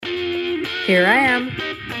Here I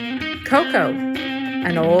am, Coco,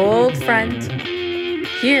 an old friend,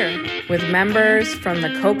 here with members from the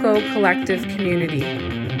Coco Collective community.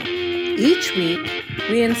 Each week,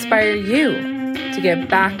 we inspire you to get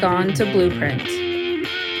back onto Blueprint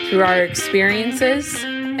through our experiences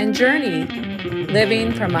and journey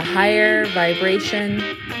living from a higher vibration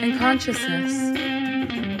and consciousness.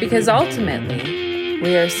 Because ultimately,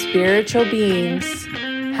 we are spiritual beings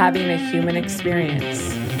having a human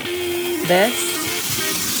experience.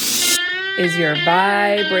 This is your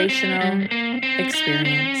vibrational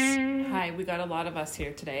experience. Hi, we got a lot of us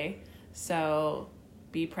here today, so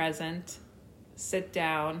be present, sit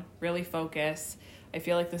down, really focus. I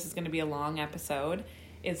feel like this is going to be a long episode.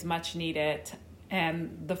 It's much needed.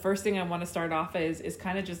 And the first thing I want to start off is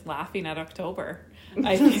kind of just laughing at October. It's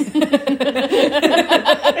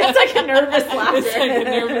like a nervous laughter. It's like a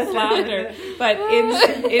nervous laughter. But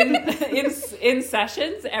in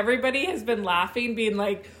sessions, everybody has been laughing, being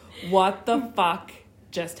like, what the fuck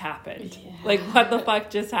just happened? Yeah. Like, what the fuck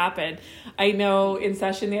just happened? I know in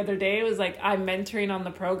session the other day, it was like, I'm mentoring on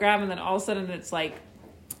the program, and then all of a sudden it's like,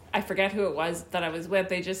 I forget who it was that I was with.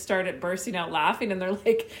 They just started bursting out laughing, and they're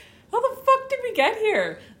like, how the fuck did we get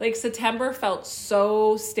here? Like, September felt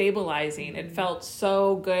so stabilizing. It felt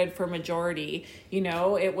so good for majority. You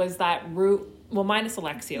know, it was that root, well, minus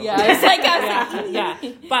Alexia. Yeah, it's like yeah.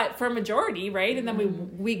 But for majority, right? And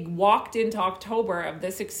then we walked into October of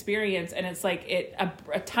this experience, and it's like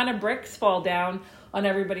a ton of bricks fall down on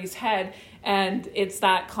everybody's head. And it's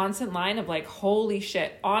that constant line of like, holy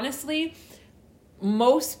shit. Honestly,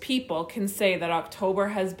 most people can say that October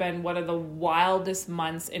has been one of the wildest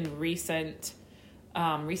months in recent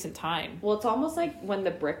time. Well, it's almost like when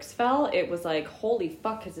the bricks fell, it was like, holy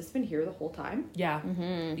fuck, has this been here the whole time? Yeah.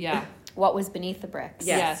 Mm-hmm. Yeah. What was beneath the bricks?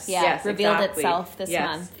 Yes. Revealed exactly. itself this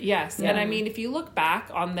month. Yes. Yeah. And I mean, if you look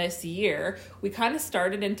back on this year, we kind of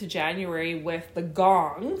started into January with the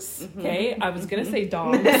gongs. Okay. I was going to say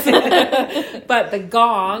dongs, but the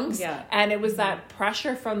gongs. Yeah. And it was that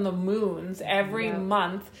pressure from the moons every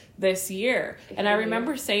month this year. And I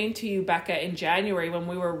remember saying to you, Becca, in January when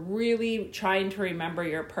we were really trying to remember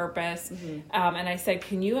your purpose. And I said,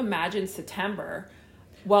 can you imagine September?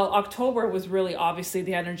 Well, October was really obviously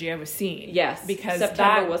the energy I was seeing. Yes. Because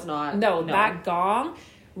September was not. No, that gong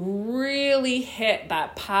really hit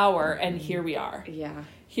that power, and here we are. Yeah.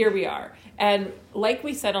 Here we are. And like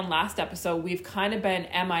we said on last episode, we've kind of been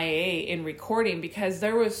MIA in recording because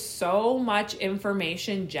there was so much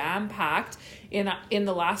information jam-packed in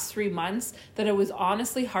the last 3 months that it was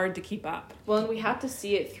honestly hard to keep up. Well, and we had to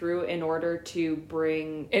see it through in order to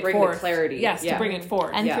bring the clarity. Yes, to bring it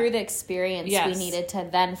forth. And through the experience, we needed to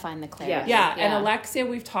then find the clarity. Yeah, and Alexia,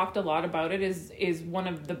 we've talked a lot about it, is one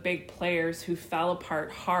of the big players who fell apart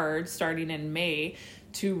hard starting in May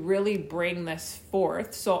to really bring this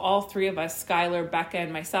forth. So all three of us, Skylar, Becca,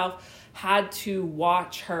 and myself, had to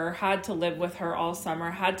watch her, had to live with her all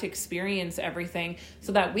summer, had to experience everything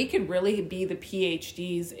so that we could really be the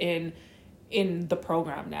PhDs in the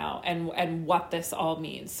program now and what this all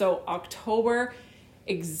means. So October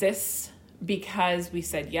exists because we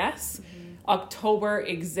said yes. October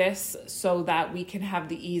exists so that we can have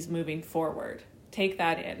the ease moving forward. Take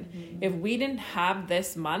that in. If we didn't have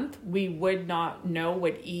this month, we would not know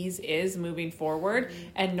what ease is moving forward,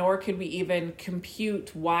 and nor could we even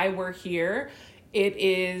compute why we're here. It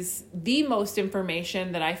is the most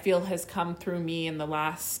information that I feel has come through me in the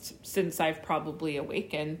since I've probably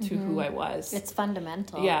awakened to who I was. It's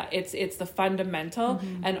fundamental. Yeah, it's the fundamental,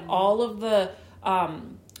 and all of the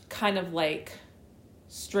kind of like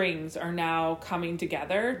strings are now coming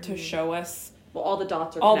together to show us. Well, all the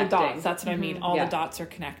dots are connecting. All the dots, that's what I mean. All the dots are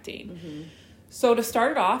connecting. So to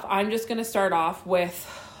start it off, I'm just going to start off with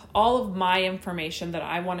all of my information that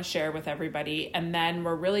I want to share with everybody. And then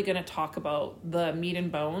we're really going to talk about the meat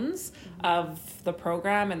and bones of the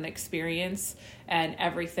program and the experience and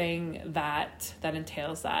everything that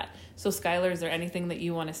entails that. So Skylar, is there anything that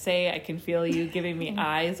you want to say? I can feel you giving me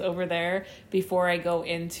eyes over there before I go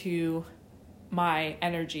into my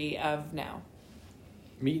energy of now.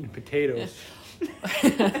 Meat and potatoes.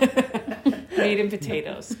 Meat and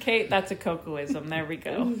potatoes. Okay, that's a Cocoism. There we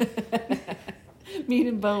go. Meat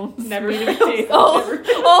and bones. Never meat and potatoes.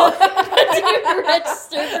 That didn't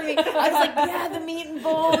register for me. I was like, yeah, the meat and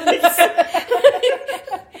bones.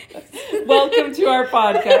 Welcome to our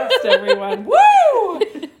podcast, everyone. Woo!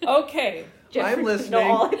 Okay. I'm listening.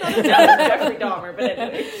 No, all I thought was Jeffrey Dahmer, but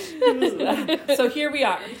anyway. So here we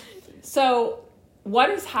are. So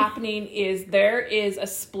what is happening is there is a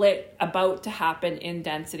split about to happen in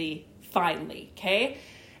density finally, okay?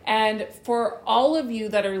 And for all of you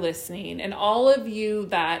that are listening, and all of you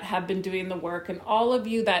that have been doing the work, and all of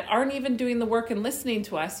you that aren't even doing the work and listening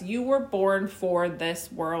to us, you were born for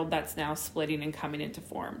this world that's now splitting and coming into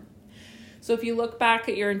form. So if you look back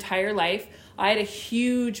at your entire life, I had a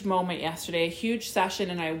huge moment yesterday, a huge session,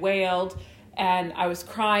 and I wailed and I was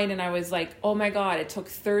crying and I was like, oh my God, it took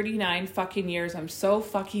 39 fucking years. I'm so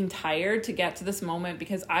fucking tired to get to this moment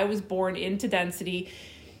because I was born into density,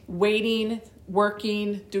 waiting,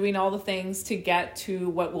 working, doing all the things to get to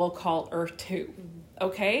what we'll call Earth 2.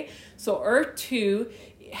 Okay? So Earth 2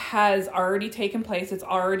 has already taken place. It's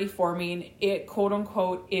already forming. It, quote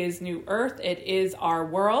unquote, is New Earth. It is our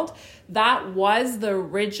world. That was the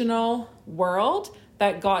original world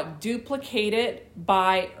that got duplicated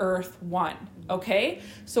by Earth 1. Okay?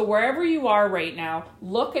 So wherever you are right now,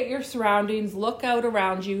 look at your surroundings, look out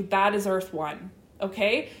around you. That is Earth 1.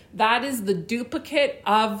 Okay? That is the duplicate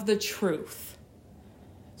of the truth.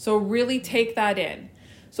 So really take that in.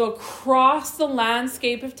 So across the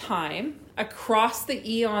landscape of time, across the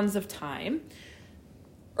eons of time,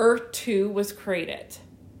 Earth 2 was created.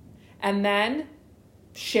 And then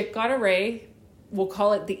shit got array. We'll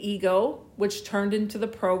call it the ego, which turned into the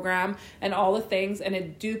program and all the things, and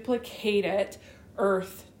it duplicated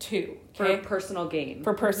Earth 2. Okay? For personal gain.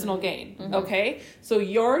 For personal gain. Okay? So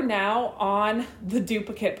you're now on the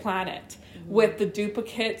duplicate planet. With the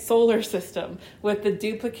duplicate solar system, with the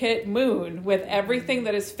duplicate moon, with everything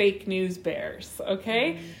that is fake news bears,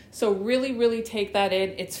 okay? So really, really take that in.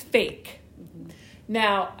 It's fake.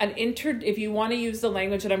 Now, if you want to use the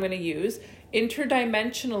language that I'm going to use,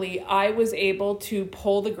 interdimensionally, I was able to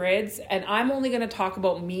pull the grids, and I'm only going to talk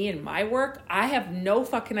about me and my work. I have no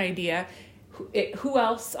fucking idea who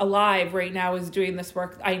else alive right now is doing this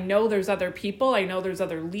work. I know there's other people. I know there's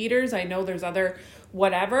other leaders. I know there's other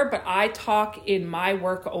whatever, but I talk in my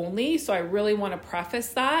work only. So I really want to preface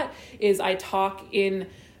that is I talk in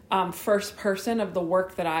first person of the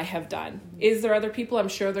work that I have done. Is there other people? I'm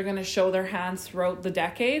sure they're going to show their hands throughout the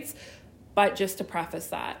decades, but just to preface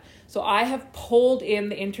that. So I have pulled in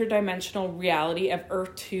the interdimensional reality of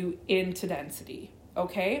Earth 2 into density.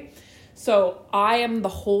 Okay. So I am the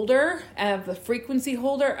holder of the frequency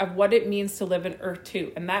holder of what it means to live in Earth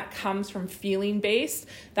 2. And that comes from feeling based.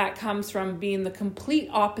 That comes from being the complete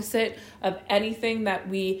opposite of anything that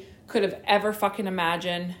we could have ever fucking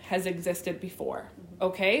imagined has existed before.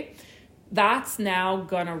 Okay? That's now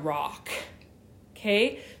gonna rock.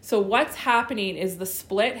 Okay? So what's happening is the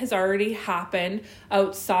split has already happened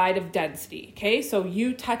outside of density. Okay? So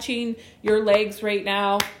you touching your legs right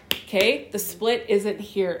now, okay? The split isn't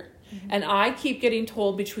here. And I keep getting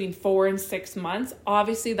told between 4 and 6 months.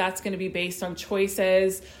 Obviously, that's going to be based on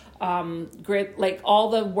choices, grit, like all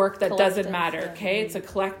the work that doesn't matter. Okay, it's a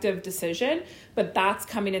collective decision, but that's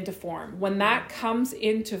coming into form. When that comes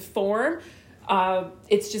into form,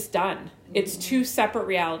 it's just done. It's two separate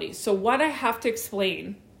realities. So what I have to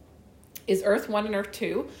explain is Earth 1 and Earth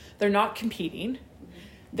 2. They're not competing.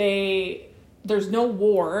 There's no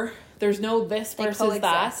war. There's no this versus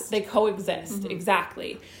that. They coexist.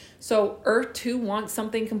 Exactly. So Earth 2 wants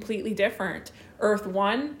something completely different. Earth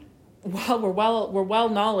 1, well, we're well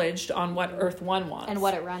knowledged on what Earth 1 wants. And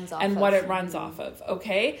what it runs off of. And what it runs off of,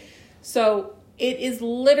 okay? So it is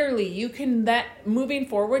literally, moving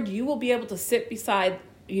forward, you will be able to sit beside,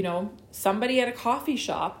 somebody at a coffee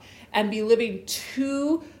shop and be living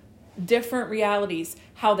two different realities,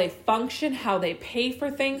 how they function, how they pay for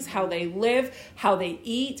things, how they live, how they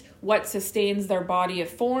eat, what sustains their body of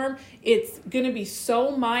form. It's going to be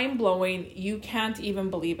so mind-blowing, you can't even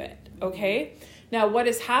believe it, okay? Now, what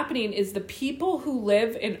is happening is the people who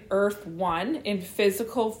live in Earth 1 in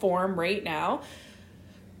physical form right now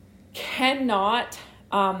cannot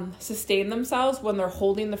sustain themselves when they're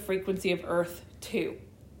holding the frequency of Earth 2.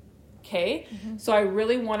 Okay, so I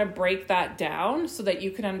really want to break that down so that you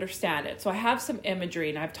can understand it. So I have some imagery,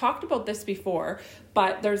 and I've talked about this before,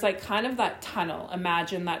 but there's like kind of that tunnel.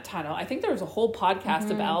 Imagine that tunnel. I think there was a whole podcast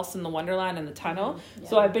of Alice in the Wonderland and the tunnel. Yeah.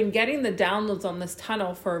 So I've been getting the downloads on this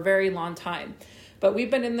tunnel for a very long time. But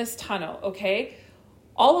we've been in this tunnel, okay?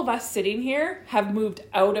 All of us sitting here have moved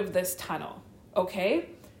out of this tunnel, okay?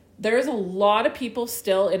 There's a lot of people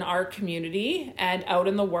still in our community and out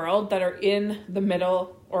in the world that are in the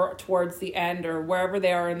middle or towards the end or wherever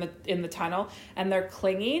they are in the tunnel, and they're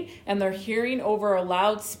clinging and they're hearing over a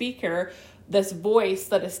loudspeaker this voice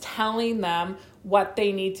that is telling them what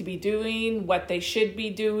they need to be doing, what they should be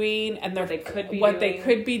doing, and What they could be what they doing.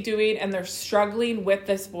 could be doing, and they're struggling with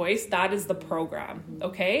this voice. That is the program.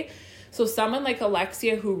 Okay. So someone like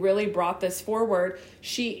Alexia, who really brought this forward,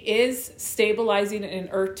 she is stabilizing in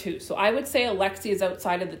Earth 2. So I would say Alexia is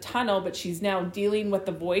outside of the tunnel, but she's now dealing with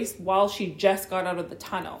the voice while she just got out of the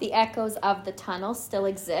tunnel. The echoes of the tunnel still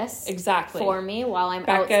exist Exactly. for me while I'm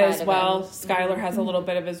Becca outside as of well. it. Skylar has a little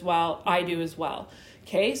bit of as well. I do as well.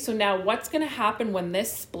 Okay, so now what's going to happen when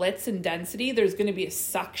this splits in density? There's going to be a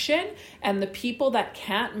suction, and the people that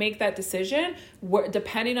can't make that decision,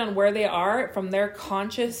 depending on where they are from their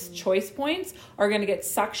conscious choice points, are going to get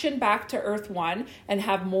suctioned back to Earth 1 and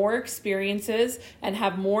have more experiences and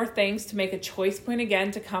have more things to make a choice point again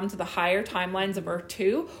to come to the higher timelines of Earth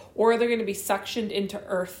 2, or they're going to be suctioned into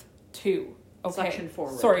Earth 2. Okay. Suction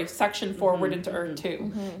forward. Sorry, suction forward into Earth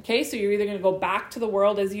 2. Okay, so you're either going to go back to the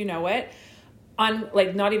world as you know it,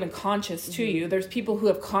 like not even conscious to you. There's people who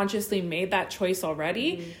have consciously made that choice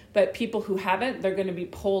already, but people who haven't, they're going to be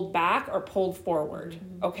pulled back or pulled forward.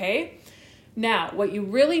 Okay. Now, what you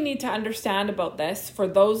really need to understand about this, for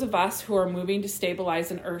those of us who are moving to stabilize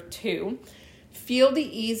in Earth 2, feel the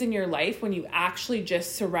ease in your life when you actually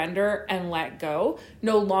just surrender and let go.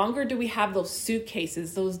 No longer do we have those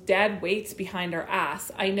suitcases, those dead weights behind our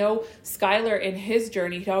ass. I know Skylar in his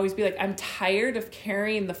journey, he'd always be like, I'm tired of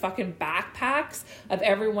carrying the fucking backpacks of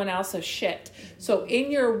everyone else's shit. So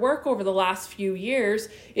in your work over the last few years,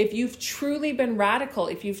 if you've truly been radical,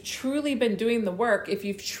 if you've truly been doing the work, if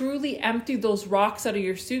you've truly emptied those rocks out of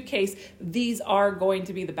your suitcase, these are going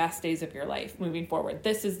to be the best days of your life moving forward.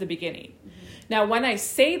 This is the beginning. Now, when I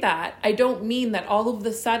say that, I don't mean that all of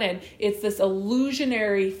a sudden it's this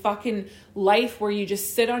illusionary fucking life where you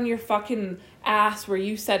just sit on your fucking ass where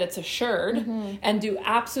you said it's assured and do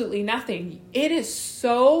absolutely nothing. It is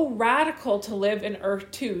so radical to live in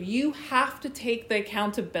Earth 2. You have to take the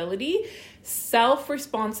accountability,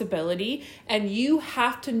 self-responsibility, and you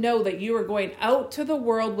have to know that you are going out to the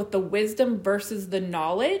world with the wisdom versus the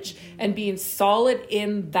knowledge and being solid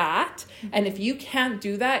in that. And if you can't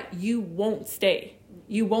do that, you won't stay.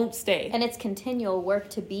 You won't stay. And it's continual work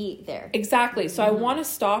to be there. Exactly. So I want to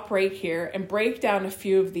stop right here and break down a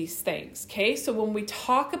few of these things. Okay. So when we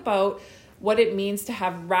talk about what it means to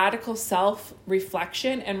have radical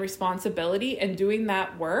self-reflection and responsibility and doing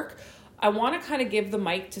that work, I want to kind of give the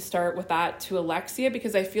mic to start with that to Alexia,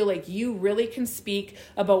 because I feel like you really can speak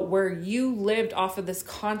about where you lived off of this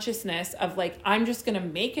consciousness of like, I'm just going to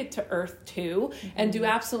make it to Earth 2 and do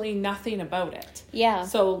absolutely nothing about it. Yeah.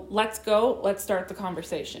 So let's go. Let's start the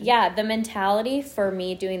conversation. Yeah, the mentality for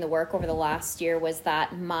me doing the work over the last year was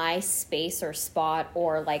that my space or spot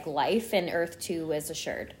or like life in Earth 2 was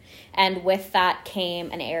assured. And with that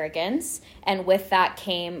came an arrogance, and with that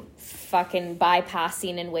came fucking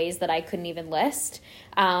bypassing in ways that I couldn't even list.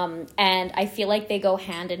 And I feel like they go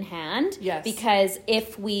hand in hand. Yes. Because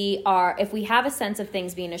if we have a sense of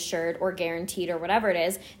things being assured or guaranteed or whatever it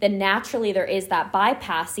is, then naturally there is that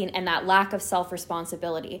bypassing and that lack of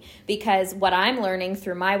self-responsibility. Because what I'm learning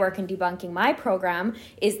through my work and debunking my program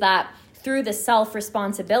is that through the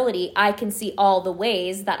self-responsibility, I can see all the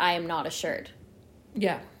ways that I am not assured.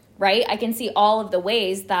 Yeah. Right? I can see all of the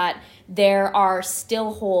ways that there are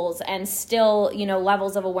still holes and still,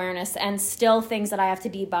 levels of awareness and still things that I have to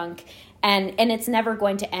debunk. And it's never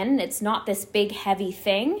going to end. It's not this big, heavy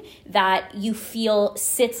thing that you feel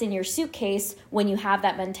sits in your suitcase when you have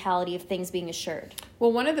that mentality of things being assured.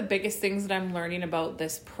 Well, one of the biggest things that I'm learning about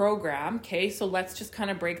this program, okay, so let's just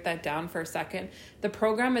kind of break that down for a second. The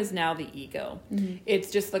program is now the ego. Mm-hmm.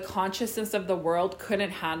 It's just the consciousness of the world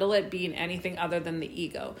couldn't handle it being anything other than the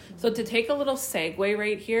ego. Mm-hmm. So to take a little segue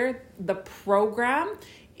right here, the program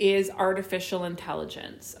is artificial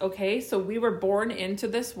intelligence. Okay, so we were born into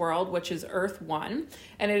this world, which is Earth 1,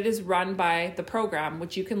 and it is run by the program,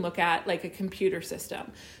 which you can look at like a computer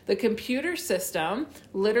system. The computer system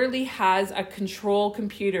literally has a control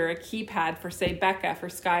computer, a keypad for, say, Becca, for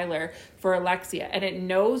Skylar, for Alexia, and it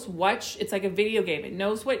knows it's like a video game. It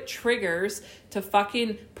knows what triggers to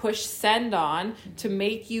fucking push send on to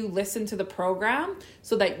make you listen to the program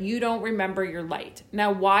so that you don't remember your light.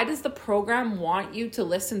 Now, why does the program want you to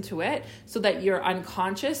listen to it? So that you're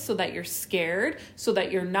unconscious, so that you're scared, so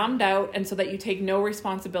that you're numbed out, and so that you take no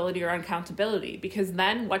responsibility or accountability. Because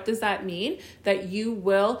then what does that mean? That you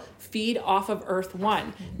will feed off of Earth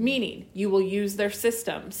 1, meaning you will use their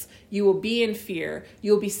systems. You will be in fear.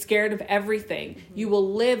 You'll be scared of everything. You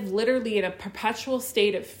will live literally in a perpetual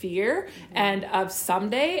state of fear and of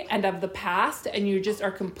someday and of the past, and you just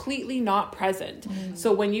are completely not present.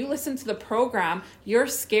 So when you listen to the program, you're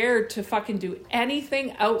scared to fucking do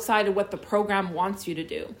anything outside of what the program wants you to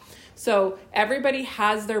do. So everybody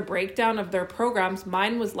has their breakdown of their programs.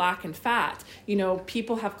 Mine was lack and fat. You know,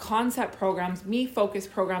 people have concept programs, me focus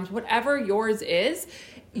programs, whatever yours is.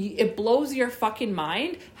 It blows your fucking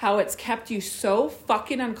mind how it's kept you so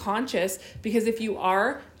fucking unconscious, because if you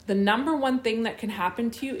are, the number one thing that can happen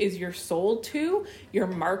to you is you're sold to, you're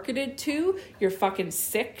marketed to, you're fucking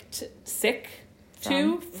sick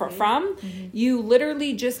from. You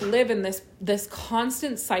literally just live in this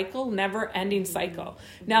constant cycle, never ending cycle.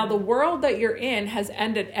 Now the world that you're in has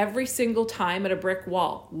ended every single time at a brick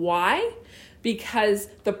wall. Why? Because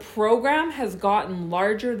the program has gotten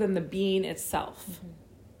larger than the being itself.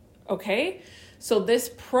 Okay? So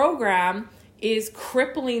this program is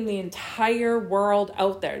crippling the entire world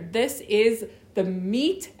out there. This is the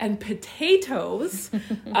meat and potatoes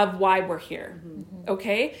of why we're here.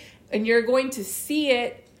 Okay? And you're going to see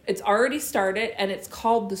it. It's already started, and it's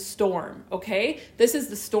called the storm. Okay? This is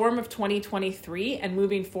the storm of 2023 and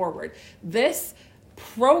moving forward. This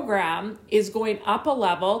program is going up a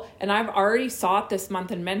level, and I've already saw it this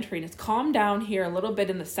month in mentoring. It's calmed down here a little bit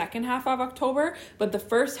in the second half of October, but the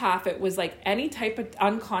first half, it was like any type of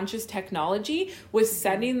unconscious technology was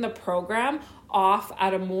sending the program off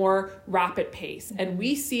at a more rapid pace. And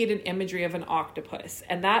we see it in imagery of an octopus,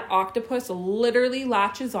 and that octopus literally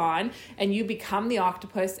latches on, and you become the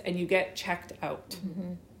octopus and you get checked out.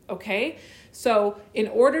 Okay? So in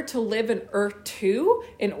order to live in Earth 2,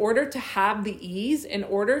 in order to have the ease, in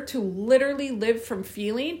order to literally live from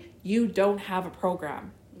feeling, you don't have a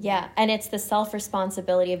program. Yeah, and it's the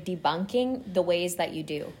self-responsibility of debunking the ways that you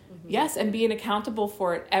do. Yes, and being accountable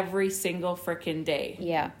for it every single freaking day.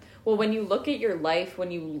 Yeah. Well, when you look at your life,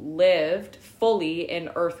 when you lived fully in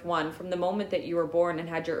Earth 1, from the moment that you were born and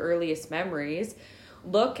had your earliest memories,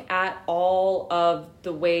 look at all of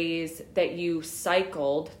the ways that you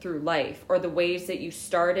cycled through life, or the ways that you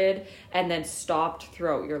started and then stopped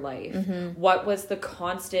throughout your life. What was the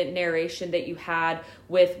constant narration that you had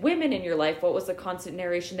with women in your life? What was the constant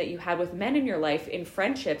narration that you had with men in your life, in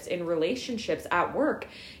friendships, in relationships, at work?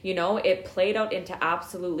 You know, it played out into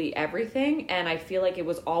absolutely everything. And I feel like it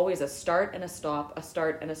was always a start and a stop, a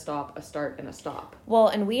start and a stop, a start and a stop. Well,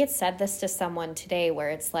 and we had said this to someone today, where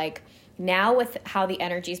it's like, now with how the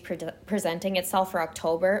energy is presenting itself for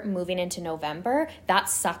October, moving into November, that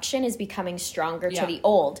suction is becoming stronger to the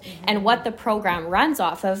old. And what the program runs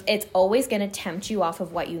off of, it's always going to tempt you off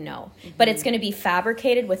of what you know. But it's going to be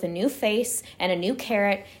fabricated with a new face and a new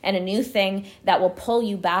carrot and a new thing that will pull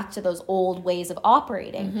you back to those old ways of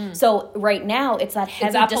operating. So right now, it's that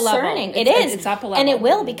heavy discerning. It's up a level. And it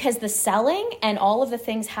will, because the selling and all of the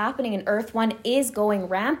things happening in Earth 1 is going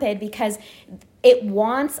rampant, because it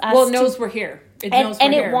wants us Well, it knows we're here.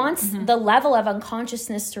 It wants the level of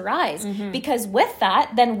unconsciousness to rise. Because with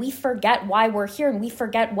that, then we forget why we're here, and we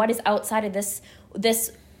forget what is outside of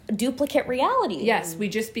this duplicate reality. Yes, we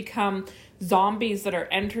just become zombies that are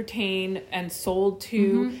entertained and sold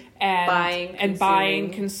to and buying,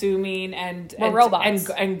 consuming, and robots.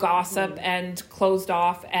 and gossip and closed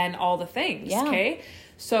off and all the things. Yeah. Okay,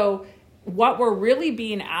 so what we're really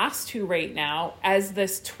being asked to right now, as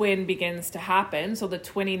this twin begins to happen, so the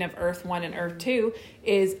twinning of Earth 1 and Earth 2,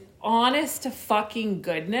 is honest to fucking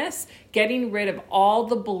goodness, getting rid of all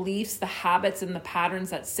the beliefs, the habits, and the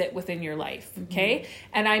patterns that sit within your life. Okay?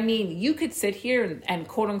 And I mean, you could sit here and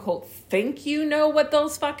quote unquote think you know what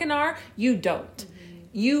those fucking are. You don't.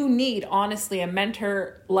 You need, honestly, a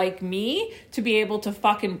mentor like me to be able to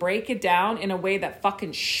fucking break it down in a way that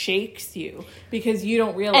fucking shakes you, because you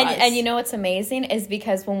don't realize. And you know what's amazing is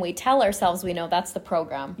because when we tell ourselves, we know that's the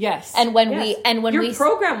program. Yes. And when your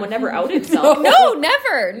program would never out itself. No,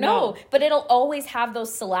 never. No. But it'll always have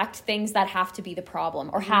those select things that have to be the problem,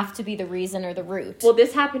 or have to be the reason or the root. Well,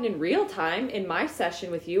 this happened in real time in my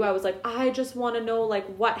session with you. I was like, I just want to know like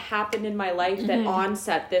what happened in my life that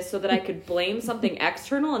onset this, so that I could blame something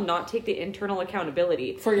external and not take the internal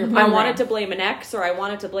accountability for your I wanted to blame an ex, or I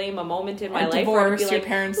wanted to blame a moment in my life divorce, where I'd be your like,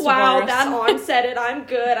 parents' wow, divorce. that onset it, I'm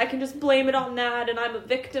good, I can just blame it on that, and I'm a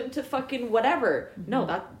victim to fucking whatever. No,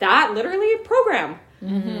 that literally program.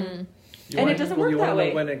 And it doesn't work that way.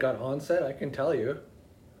 Know when it got onset? I can tell you.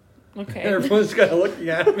 Okay. Everyone's kind of looking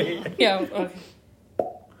at me. Yeah. Okay.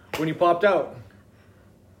 When you popped out.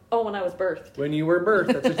 Oh, when I was birthed. When you were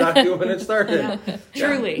birthed. That's exactly when it started.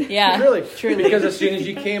 Truly. Yeah. Truly. Because as soon as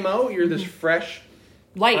you came out, you're this fresh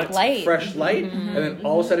light. Fresh light. And then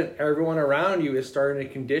all of a sudden, everyone around you is starting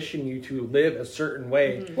to condition you to live a certain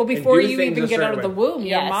way. Well, before you things even a get out certain of the way. womb,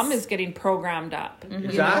 your mom is getting programmed up.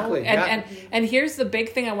 Exactly. You know? And here's the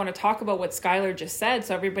big thing I want to talk about, what Skylar just said,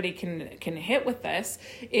 so everybody can hit with this,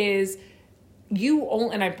 is you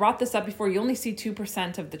only, and I brought this up before, you only see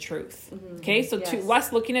 2% of the truth. Okay. So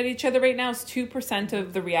us looking at each other right now is 2%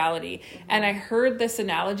 of the reality. And I heard this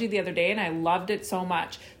analogy the other day and I loved it so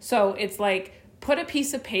much. So it's like, put a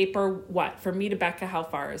piece of paper, from me to Becca, how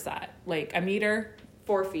far is that? Like a meter?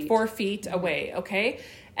 4 feet. 4 feet away. Okay.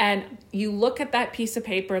 And you look at that piece of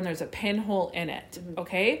paper and there's a pinhole in it.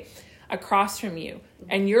 Okay. Across from you,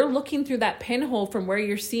 and you're looking through that pinhole from where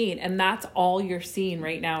you're seeing, and that's all you're seeing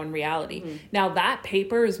right now in reality. Now that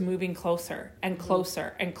paper is moving closer and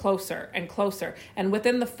closer and closer and closer, and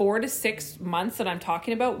within the 4 to 6 months that I'm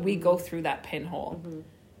talking about, we go through that pinhole.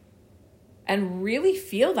 And really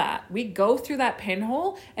feel that. We go through that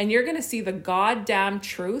pinhole and you're going to see the goddamn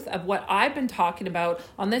truth of what I've been talking about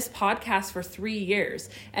on this podcast for 3 years.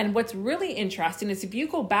 And what's really interesting is if you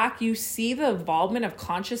go back, you see the involvement of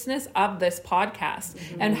consciousness of this podcast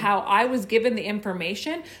and how I was given the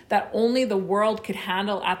information that only the world could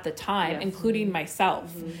handle at the time, including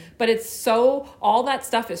myself. But it's so, all that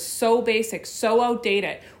stuff is so basic, so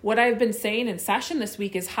outdated. What I've been saying in session this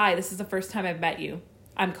week is, hi, this is the first time I've met you.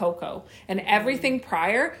 I'm Coco. And everything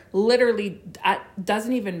prior literally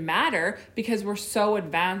doesn't even matter because we're so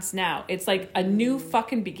advanced now. It's like a new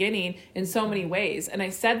fucking beginning in so many ways. And I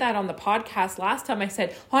said that on the podcast last time. I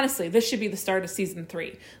said, honestly, this should be the start of season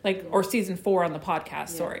 3, or season 4 on the podcast,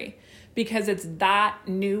 sorry. Because it's that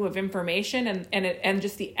new of information and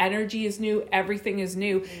just the energy is new, everything is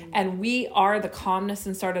new, and we are the calmness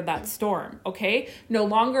inside of that storm, okay? No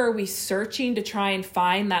longer are we searching to try and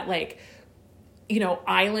find that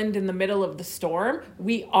island in the middle of the storm.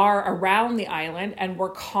 We are around the island and we're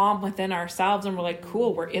calm within ourselves and we're like,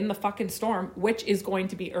 cool, we're in the fucking storm, which is going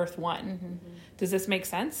to be Earth 1. Does this make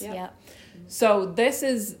sense? Yeah. So this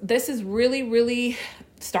is really, really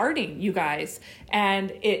starting, you guys,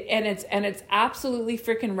 and it's absolutely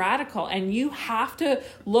freaking radical. And you have to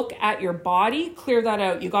look at your body, clear that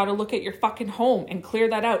out. You got to look at your fucking home and clear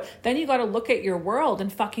that out. Then you got to look at your world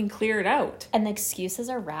and fucking clear it out. And the excuses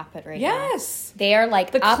are rapid right now. Yes, they are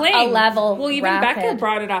like the up claim. A level. Well, even rapid. Becca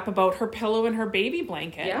brought it up about her pillow and her baby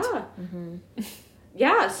blanket. Yeah.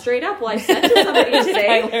 Yeah, straight up. Well, I said to somebody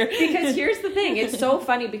today, because here's the thing. It's so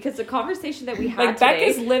funny because the conversation that we had today.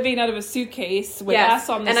 Becca's living out of a suitcase with us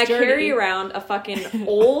on this journey. And I carry around a fucking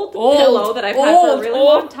old pillow that I've had for a really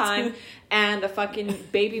long time and a fucking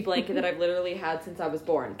baby blanket that I've literally had since I was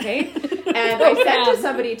born, okay? And I said to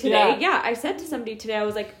somebody today, I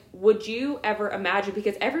was like, would you ever imagine,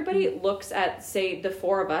 because everybody looks at, say, the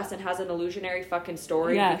 4 of us and has an illusionary fucking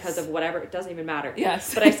story because of whatever, it doesn't even matter.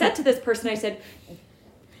 Yes. But I said to this person, I said,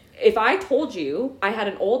 if I told you I had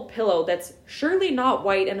an old pillow that's surely not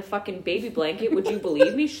white and a fucking baby blanket, would you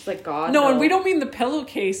believe me? She's like, God, no. And we don't mean the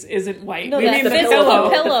pillowcase isn't white. No, we mean the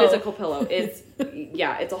pillow. The physical pillow is,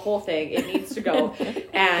 it's a whole thing. It needs to go.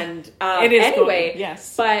 And it is anyway, going,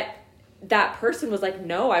 yes. But that person was like,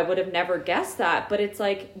 no, I would have never guessed that. But it's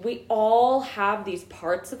like, we all have these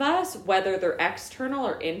parts of us, whether they're external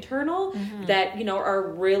or internal, that, are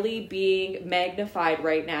really being magnified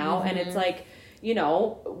right now. And it's like,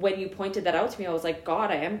 when you pointed that out to me, I was like, God,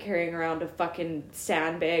 I am carrying around a fucking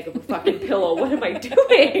sandbag of a fucking pillow. What am I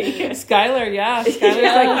doing? Skylar,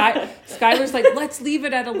 Skylar's like, let's leave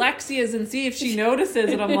it at Alexia's and see if she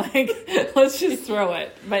notices. And I'm like, let's just throw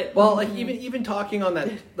it. But even talking on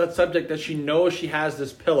that subject, that she knows she has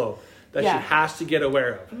this pillow that she has to get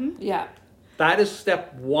aware of. Yeah. That is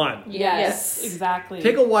step 1. Yes, exactly.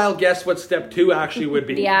 Take a wild guess what step 2 actually would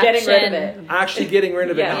be. Getting rid of it. Actually getting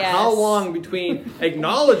rid of it. Now, how long between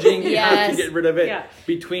acknowledging you have to get rid of it,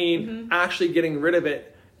 between actually getting rid of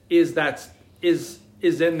it, is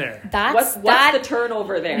in there? What's the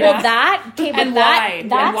turnover there? Well, that's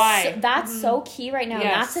so key right now. Yes.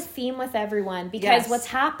 And that's a theme with everyone, because what's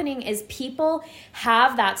happening is people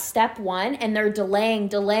have that step 1 and they're delaying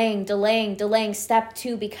step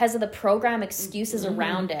 2 because of the program excuses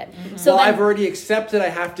around it. So I've already accepted I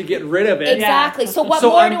have to get rid of it. Exactly. So what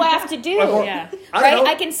more do I have to do?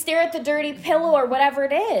 I can stare at the dirty pillow or whatever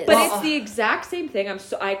it is. But it's the exact same thing.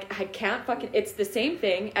 I can't fucking, it's the same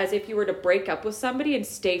thing as if you were to break up with somebody and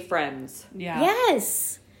stay friends. Yeah.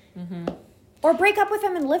 Yes. Or break up with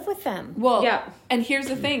them and live with them. Well, and here's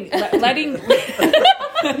the thing. Letting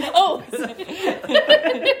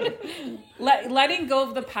letting go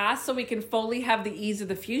of the past so we can fully have the ease of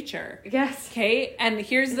the future. Yes. Okay? And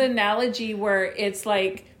here's the analogy where it's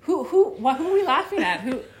like, who are we laughing at?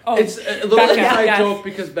 Oh, it's a little inside joke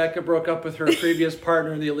because Becca broke up with her previous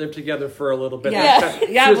partner and they lived together for a little bit. Yeah.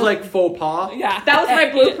 She was like faux pas. Yeah. That was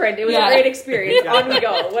my blueprint. It was a great experience. On we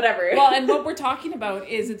go. Whatever. Well, and what we're talking about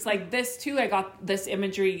is it's like this too. I got this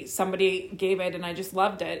imagery, somebody gave it and I just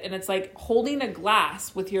loved it. And it's like holding a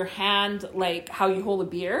glass with your hand, like how you hold a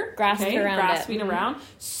beer. Grasping around.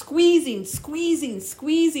 Squeezing.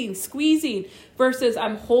 Versus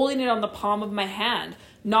I'm holding it on the palm of my hand.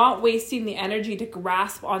 Not wasting the energy to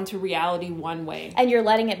grasp onto reality one way. And you're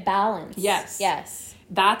letting it balance. Yes.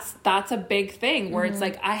 That's a big thing where it's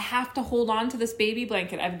like, I have to hold on to this baby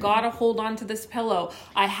blanket. I've got to hold on to this pillow.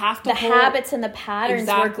 I have to the habits and the patterns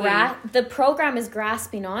the program is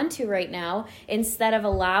grasping onto right now instead of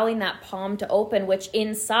allowing that palm to open, which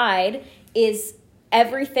inside is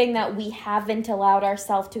everything that we haven't allowed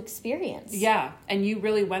ourselves to experience. Yeah. And you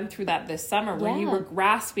really went through that this summer where you were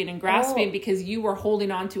grasping because you were holding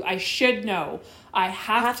on to, I should know. I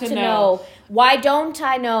have to know. Why don't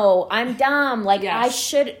I know? I'm dumb. Like, I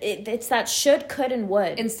should. It's that should, could, and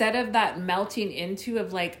would. Instead of that melting into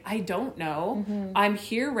of like, I don't know. Mm-hmm. I'm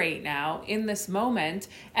here right now in this moment.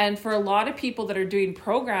 And for a lot of people that are doing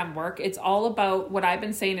program work, it's all about what I've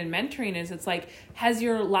been saying in mentoring is it's like, has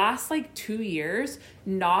your last like 2 years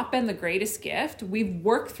not been the greatest gift? We've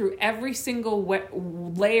worked through every single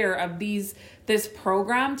layer of this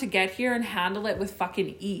program to get here and handle it with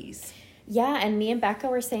fucking ease. Yeah, and me and Becca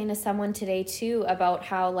were saying to someone today too about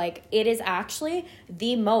how like it is actually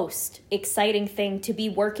the most exciting thing to be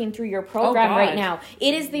working through your program right now.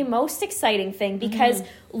 It is the most exciting thing because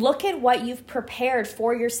look at what you've prepared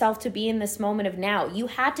for yourself to be in this moment of now. You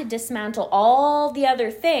had to dismantle all the other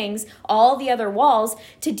things, all the other walls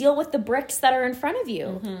to deal with the bricks that are in front of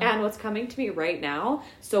you. Mm-hmm. And what's coming to me right now,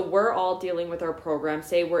 so we're all dealing with our program.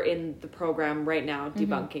 Say we're in the program right now,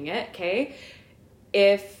 debunking it, okay?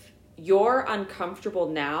 If you're uncomfortable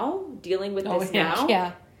now, dealing with this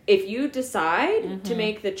now, if you decide to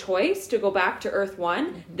make the choice to go back to Earth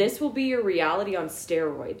One, this will be your reality on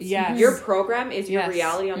steroids. Yes. Your program is your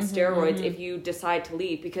reality on steroids if you decide to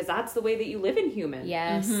leave, because that's the way that you live in human.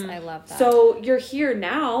 Yes, I love that. So you're here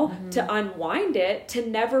now to unwind it, to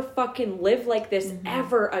never fucking live like this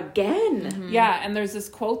ever again. Yeah, and there's this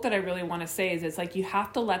quote that I really want to say is it's like you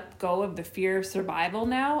have to let go of the fear of survival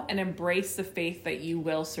now and embrace the faith that you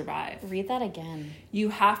will survive. Read that again. You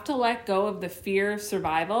have to let go of the fear of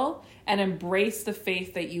survival and embrace the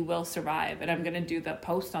faith that you will survive. And I'm going to do the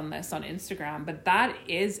post on this on Instagram, but that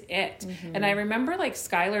is it. And I remember like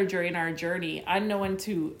Skylar during our journey, unknown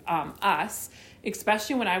to us,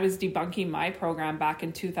 especially when I was debunking my program back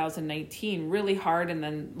in 2019, really hard. And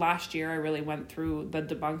then last year I really went through the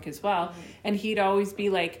debunk as well. And he'd always be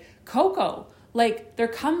like, Coco, like there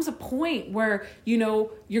comes a point where, you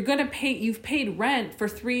know, you've paid rent for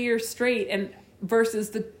 3 years straight and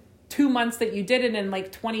versus the 2 months that you did it in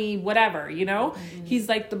like 20 whatever, you know? He's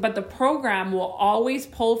like, but the program will always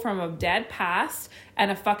pull from a dead past and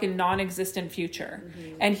a fucking non-existent future.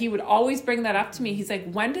 And he would always bring that up to me. He's like,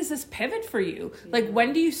 when does this pivot for you? Like,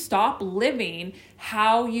 when do you stop living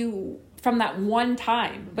how you from that one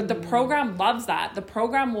time? But the program loves that. The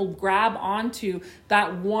program will grab onto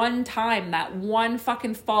that one time, that one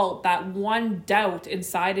fucking fault, that one doubt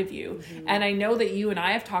inside of you. And I know that you and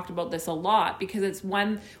I have talked about this a lot because it's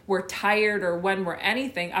when we're tired or when we're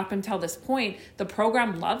anything up until this point, the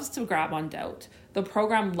program loves to grab on doubt. The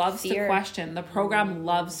program loves to question. The program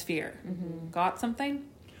loves fear. Got something?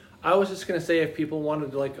 I was just going to say, if people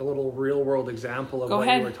wanted like a little real world example of what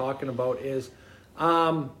you were talking about is,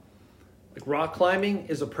 like rock climbing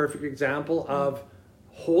is a perfect example of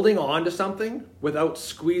holding on to something without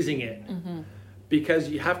squeezing it. Because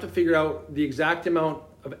you have to figure out the exact amount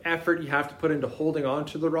of effort you have to put into holding on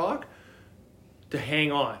to the rock to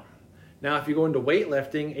hang on. Now, if you go into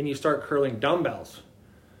weightlifting and you start curling dumbbells,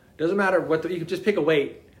 doesn't matter you can just pick a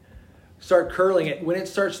weight, start curling it. When it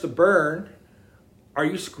starts to burn, are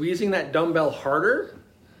you squeezing that dumbbell harder?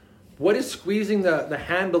 What is squeezing the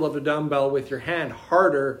handle of the dumbbell with your hand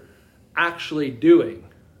harder actually doing?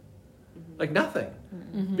 Like nothing.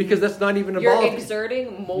 Because that's not even involved. You're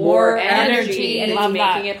exerting more energy and it's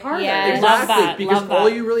making it harder. Yes. Exactly. Because all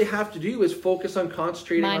you really have to do is focus on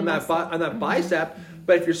concentrating on that bicep.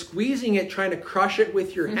 But if you're squeezing it, trying to crush it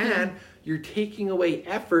with your hand, you're taking away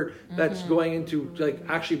effort that's going into like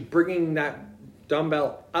actually bringing that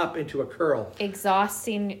dumbbell up into a curl.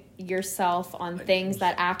 Exhausting yourself on things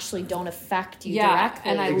that actually don't affect you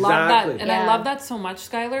directly. And I love that. And I love that so much,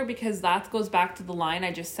 Skylar, because that goes back to the line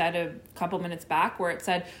I just said a couple minutes back where it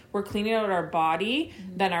said we're cleaning out our body,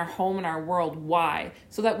 then our home and our world. Why?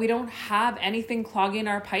 So that we don't have anything clogging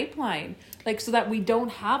our pipeline. Like, so that we don't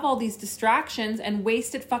have all these distractions and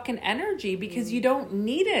wasted fucking energy, because you don't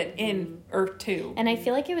need it in Earth 2. And I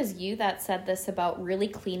feel like it was you that said this about really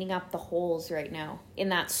cleaning up the holes right now in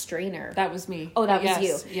that strainer. That was me. Oh, that was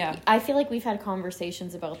you. Yeah. I feel like we've had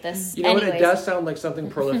conversations about this. You know what? It does sound like something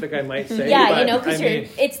prolific, I might say. Yeah, you know, because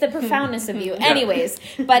it's the profoundness of you. Anyways,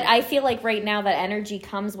 but I feel like right now that energy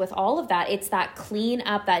comes with all of that. It's that clean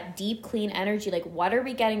up, that deep clean energy. Like, what are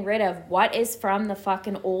we getting rid of? What is from the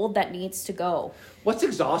fucking old that needs to go? What's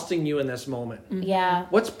exhausting you in this moment? Yeah.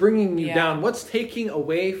 What's bringing you down? What's taking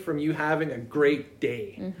away from you having a great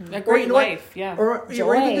day? A great life, yeah. Or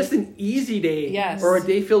even just an easy day. Yes. Or a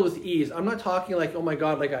day filled with ease. I'm not talking like, oh my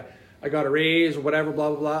God, like I got a raise or whatever, blah,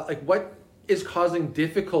 blah, blah. Like, what is causing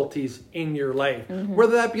difficulties in your life?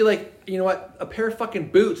 Whether that be like, you know what, a pair of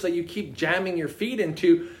fucking boots that you keep jamming your feet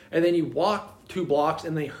into and then you walk 2 blocks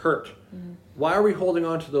and they hurt. Why are we holding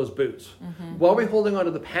on to those boots? Why are we holding on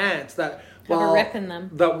to the pants that have a rip in them?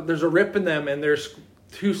 There's a rip in them and they're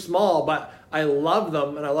too small, but I love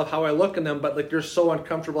them and I love how I look in them, but like they're so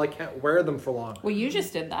uncomfortable I can't wear them for long. Well, you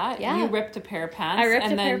just did that. Yeah. You ripped a pair of pants. I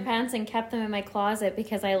ripped a pair of pants and kept them in my closet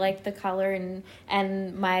because I liked the color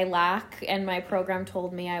and my lack, and my program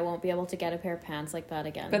told me I won't be able to get a pair of pants like that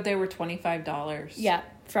again. But they were $25. Yeah.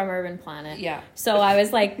 From Urban Planet. Yeah. So I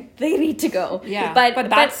was like, they need to go. Yeah. But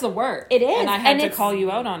that's the work. It is. And I had to call you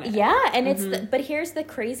out on it. Yeah. And it's, but here's the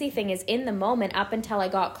crazy thing is, in the moment, up until I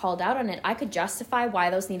got called out on it, I could justify why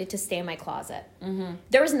those needed to stay in my closet.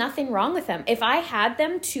 There was nothing wrong with them. If I had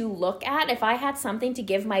them to look at, if I had something to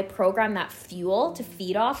give my program that fuel to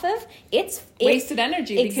feed off of, it's wasted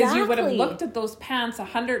energy, because you would have looked at those pants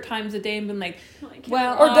 100 times a day and been like,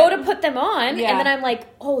 well, or go to put them on, and then I'm like,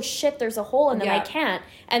 oh shit, there's a hole, and then I can't.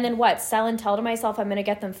 And then what? Sell and tell to myself I'm going to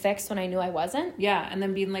get them fixed when I knew I wasn't? Yeah, and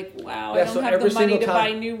then being like, wow, I don't have the money to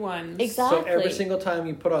buy new ones. Exactly. So every single time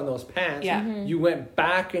you put on those pants, you went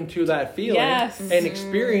back into that feeling and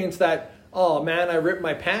experienced that, oh man, I ripped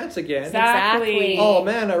my pants again. Exactly. Oh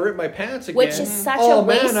man, I ripped my pants again. Which is such a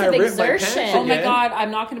waste of exertion. Oh my God,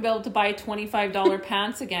 I'm not going to be able to buy $25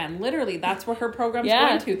 pants again. Literally, that's where her program's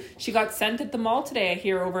going to. She got sent at the mall today, I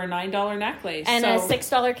hear, over a $9 necklace. And a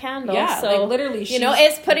 $6 candle. Yeah, so, like literally. You know,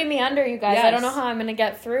 it's putting me under, you guys. Yes. I don't know how I'm going to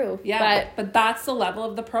get through. Yeah, but that's the level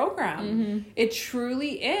of the program. It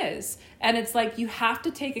truly is. And it's like, you have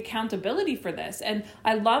to take accountability for this. And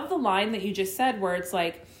I love the line that you just said where it's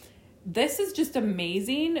like, this is just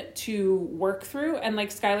amazing to work through. And like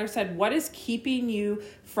Skylar said, what is keeping you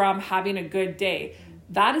from having a good day?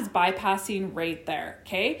 That is bypassing right there,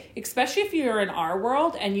 okay? Especially if you're in our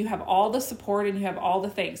world and you have all the support and you have all the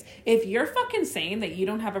things. If you're fucking saying that you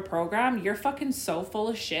don't have a program, you're fucking so full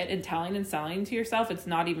of shit and telling and selling to yourself, it's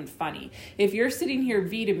not even funny. If you're sitting here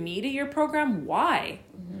me to your program, why?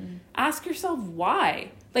 Ask yourself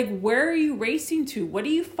why. Like, where are you racing to? What do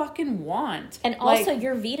you fucking want? And also,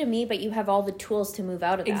 you're me, but you have all the tools to move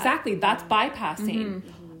out of that. Exactly. That's bypassing.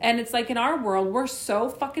 And it's like, in our world, we're so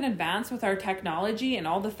fucking advanced with our technology and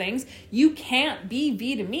all the things. You can't be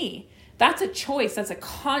me. That's a choice. That's a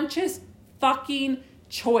conscious fucking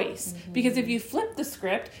choice. Because if you flip the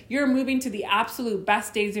script, you're moving to the absolute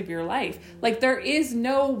best days of your life. Like, there is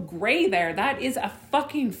no gray there. That is a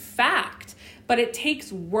fucking fact. But it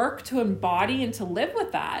takes work to embody and to live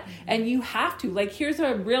with that. And you have to. Like, here's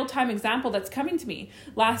a real-time example that's coming to me.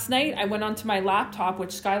 Last night, I went onto my laptop,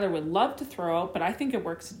 which Skylar would love to throw out, but I think it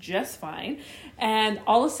works just fine. And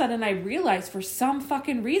all of a sudden, I realized, for some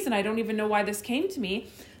fucking reason, I don't even know why this came to me,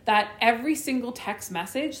 that every single text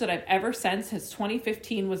message that I've ever sent since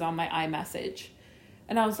 2015 was on my iMessage.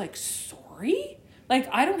 And I was like, sorry? Like,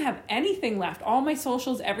 I don't have anything left. All my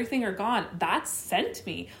socials, everything are gone. That's sent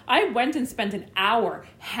me. I went and spent an hour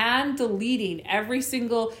hand deleting every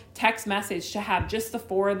single text message to have just the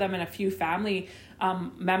 4 of them and a few family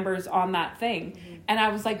members on that thing. And I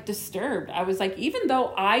was like disturbed. I was like, even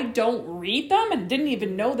though I don't read them and didn't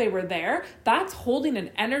even know they were there, that's holding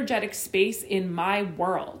an energetic space in my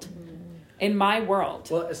world. In my world.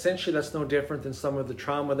 Well, essentially, that's no different than some of the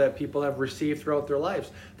trauma that people have received throughout their lives.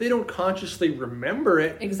 They don't consciously remember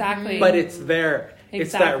it. Exactly. But it's there. Exactly.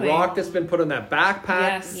 It's that rock that's been put on that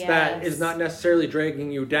backpack that is not necessarily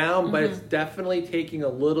dragging you down, but it's definitely taking a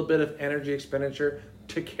little bit of energy expenditure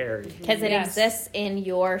to carry. Because it exists in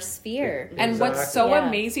your sphere. And what's so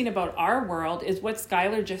amazing about our world is what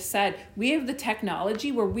Skylar just said. We have the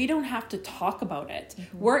technology where we don't have to talk about it.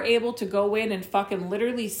 We're able to go in and fucking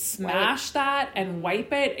literally smash that and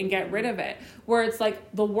wipe it and get rid of it. Where it's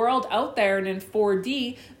like the world out there and in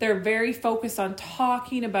 4D, they're very focused on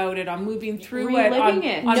talking about it, on moving through it,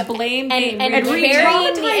 on blame game. And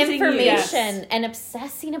carrying the information and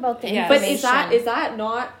obsessing about the information. But is that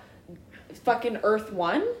not fucking Earth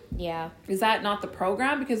 1? Yeah. Is that not the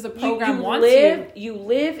program? Because the program you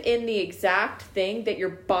live in the exact thing that you're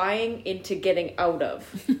buying into getting out of.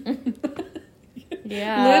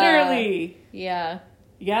 Yeah. Literally. Yeah.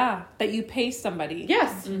 Yeah. That you pay somebody.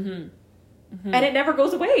 Yes. And it never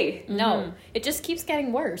goes away. No. It just keeps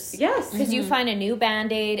getting worse. Yes. Because you find a new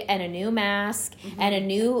Band-Aid and a new mask and a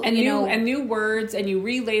new, and new words, and you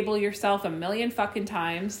relabel yourself a million fucking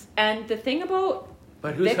times. And the thing about...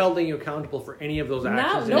 But who's holding you accountable for any of those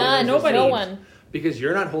actions? Nobody. No one. Because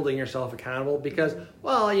you're not holding yourself accountable. Because,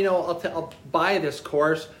 well, you know, I'll buy this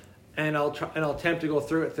course and I'll attempt to go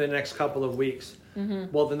through it for the next couple of weeks.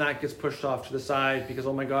 Well, then that gets pushed off to the side because,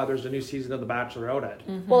 oh my God, there's a new season of The Bachelor out at.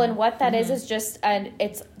 Well, and what that is just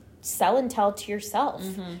it's sell and tell to yourself.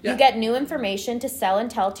 You get new information to sell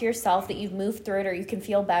and tell to yourself that you've moved through it or you can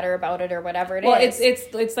feel better about it or whatever it is.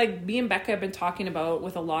 It's like me and Becca have been talking about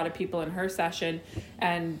with a lot of people in her session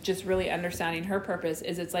and just really understanding her purpose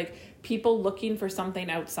is it's like people looking for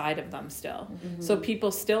something outside of them still. So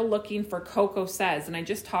people still looking for Coco Says, and I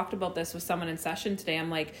just talked about this with someone in session today. I'm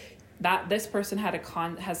like, that this person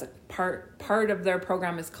has a part of their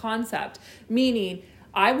program is concept, meaning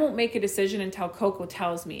I won't make a decision until Coco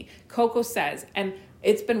tells me. Coco says, and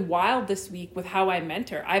it's been wild this week with how I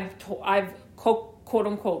mentor. I've quote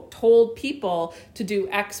unquote told people to do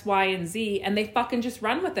X, Y, and Z, and they fucking just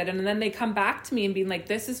run with it. And then they come back to me and being like,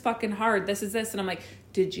 this is fucking hard. This is this. And I'm like,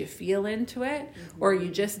 did you feel into it? Or you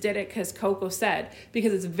just did it because Coco said?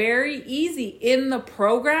 Because it's very easy in the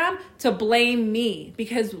program to blame me.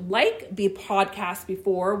 Because like the podcast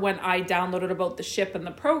before, when I downloaded about the ship and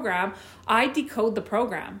the program, I decode the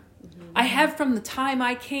program. I have from the time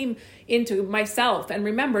I came into myself and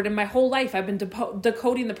remembered in my whole life, I've been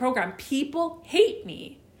decoding the program. People hate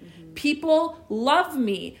me. People love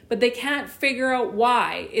me, but they can't figure out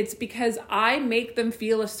why. It's because I make them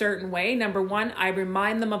feel a certain way. Number one, I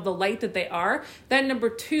remind them of the light that they are. Then number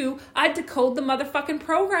two, I decode the motherfucking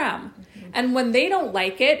program. And when they don't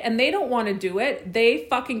like it and they don't want to do it, they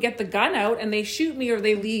fucking get the gun out and they shoot me or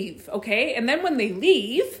they leave. Okay. And then when they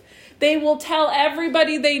leave, they will tell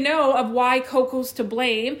everybody they know of why Coco's to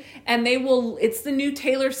blame. And it's the new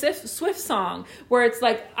Taylor Swift song where it's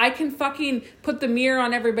like, I can fucking put the mirror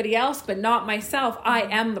on everybody else, but not myself. I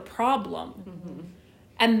am the problem.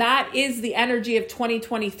 And that is the energy of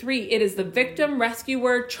 2023. It is the victim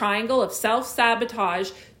rescuer triangle of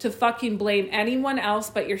self-sabotage to fucking blame anyone else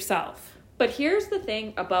but yourself. But here's the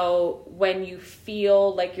thing about when you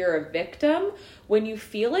feel like you're a victim. When you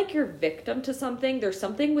feel like you're victim to something, there's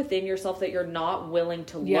something within yourself that you're not willing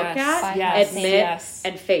to look at, admit,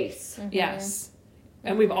 and face. Yes.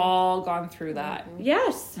 And we've all gone through that.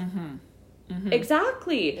 Yes.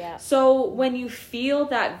 Exactly. Yeah. So when you feel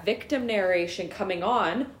that victim narration coming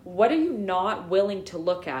on, what are you not willing to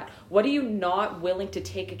look at? What are you not willing to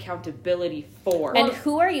take accountability for? And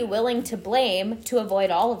who are you willing to blame to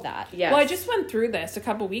avoid all of that? Yes. Well, I just went through this a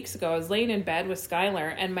couple weeks ago. I was laying in bed with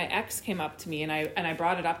Skylar and my ex came up to me and I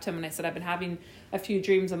brought it up to him and I said, I've been having a few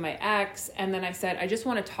dreams of my ex. And then I said, I just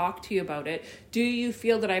want to talk to you about it. Do you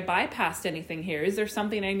feel that I bypassed anything here? Is there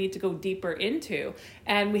something I need to go deeper into?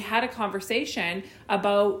 And we had a conversation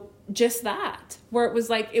about just that, where it was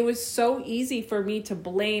like, it was so easy for me to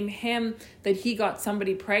blame him that he got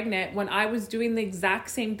somebody pregnant when I was doing the exact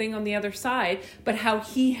same thing on the other side, but how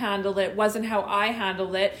he handled it wasn't how I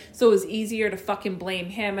handled it. So it was easier to fucking blame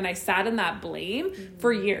him. And I sat in that blame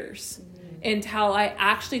for years. Until I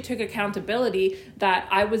actually took accountability that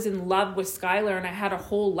I was in love with Skylar and I had a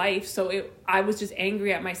whole life. So I was just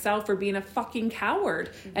angry at myself for being a fucking coward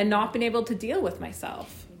and not being able to deal with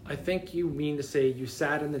myself. I think you mean to say you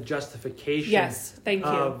sat in the justification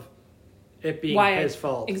of it being his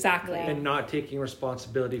fault. Exactly. And not taking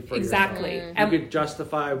responsibility for exactly. yourself. You could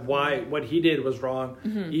justify why what he did was wrong,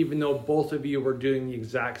 even though both of you were doing the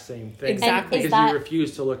exact same thing. Exactly. Because you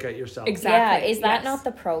refused to look at yourself. Exactly. Yeah, is that not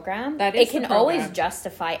the program? That is it can always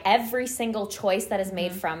justify every single choice that is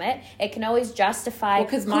made from it. It can always justify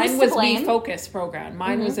because mine was me-focused program.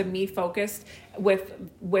 Mine was a me-focused with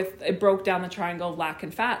it broke down the triangle of lack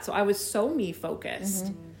and fat. So I was so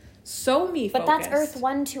me-focused. so me focused. But that's Earth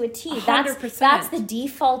 1 to a T. 100%. That's the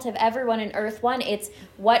default of everyone in Earth 1. It's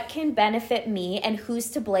what can benefit me and who's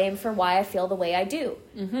to blame for why I feel the way I do.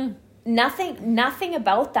 Mm-hmm. Nothing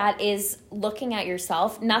about that is looking at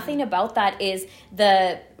yourself. Nothing about that is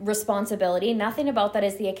the responsibility. Nothing about that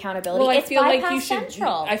is the accountability. Well, it's bypass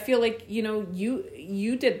central. I feel like, you know,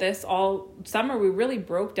 you did this all summer. We really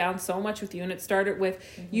broke down so much with you, and it started with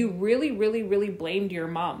you really, really, really blamed your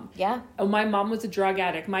mom. Yeah. Oh, my mom was a drug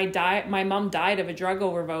addict. My mom died of a drug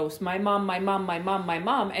overdose. My mom.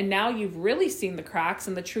 And now you've really seen the cracks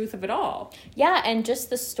and the truth of it all. Yeah, and just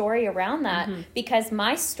the story around that, because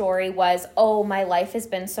my story was, oh, my life has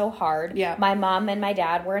been so hard. Yeah. My mom and my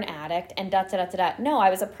dad were an addict, and da-da-da-da-da. No, I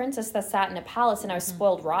was a princess that sat in a palace, and I was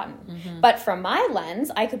spoiled rotten. But from my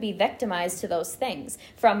lens, I could be victimized to those things.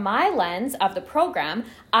 From my lens of the program,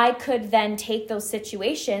 I could then take those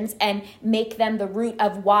situations and make them the root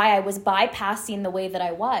of why I was bypassing the way that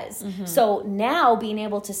I was. So now being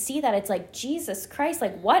able to see that, it's like, Jesus Christ,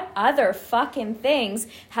 like what other fucking things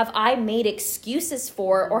have I made excuses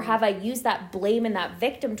for, or have I used that blame and that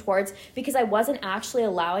victim towards because I wasn't actually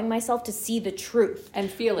allowing myself to see the truth and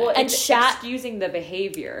feel it. Well, and excusing the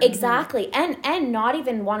behavior. Exactly. And not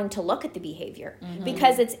even wanting to look at the behavior,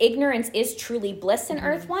 because it's ignorance is truly bliss in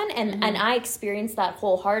Earth 1, and I experienced that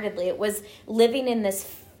wholeheartedly. It was living in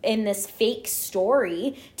this fake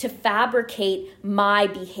story to fabricate my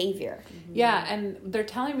behavior. Yeah, and they're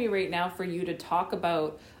telling me right now for you to talk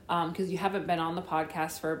about, because you haven't been on the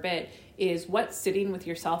podcast for a bit, is what sitting with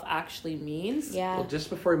yourself actually means. Yeah. Well,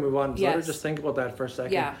 just before we move on, let her just think about that for a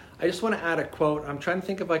second. Yeah. I just want to add a quote. I'm trying to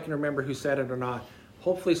think if I can remember who said it or not.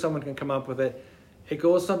 Hopefully someone can come up with it. It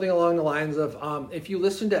goes something along the lines of, if you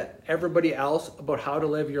listen to everybody else about how to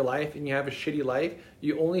live your life and you have a shitty life,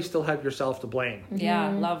 you only still have yourself to blame. Yeah,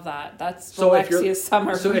 love that. That's so Alexia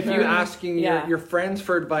Summer. So if you're asking your friends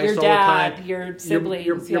for advice your all dad, the time, your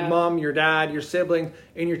siblings, your mom, your dad, your siblings,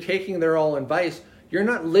 and you're taking their all advice, you're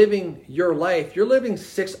not living your life. You're living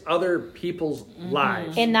 6 other people's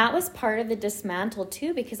lives. And that was part of the dismantle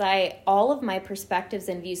too, because all of my perspectives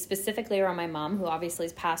and views, specifically around my mom, who obviously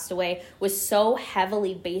has passed away, was so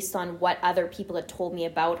heavily based on what other people had told me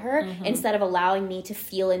about her, instead of allowing me to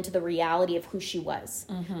feel into the reality of who she was.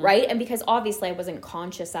 Right? And because obviously I wasn't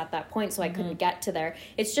conscious at that point, so I couldn't get to there.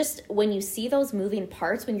 It's just when you see those moving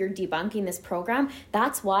parts, when you're debunking this program,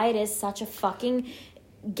 that's why it is such a fucking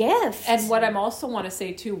gift. And what I'm also want to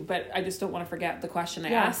say too, but I just don't want to forget the question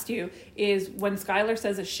I asked you, is when Skylar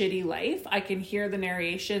says a shitty life, I can hear the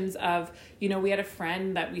narrations of, you know, we had a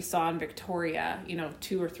friend that we saw in Victoria,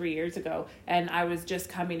 2 or 3 years ago, and I was just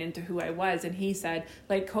coming into who I was, and he said,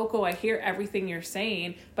 like, Coco, I hear everything you're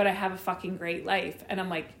saying, but I have a fucking great life. And I'm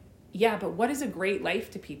like, yeah, but what is a great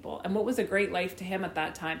life to people? And what was a great life to him at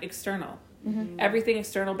that time? External. Everything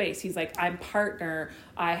external based. He's like, I'm partner,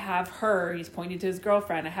 I have her, he's pointing to his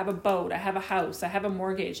girlfriend, I have a boat, I have a house, I have a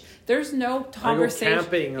mortgage. There's no conversation. I go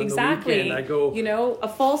camping on exactly. the weekend. I go, a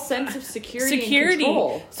false sense of security. And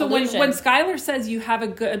control. So when Skylar says you have a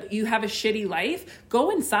shitty life, go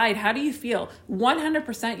inside. How do you feel?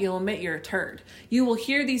 100% you'll admit you're a turd. You will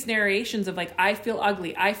hear these narrations of like, I feel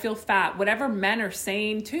ugly, I feel fat, whatever men are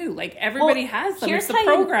saying too. Like everybody has them. It's the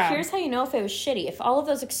program. Here's how you know if it was shitty. If all of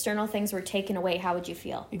those external things were taken away, how would you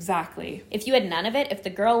feel? Exactly. If you had none of it, if the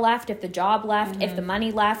girl left, if the job left, if the money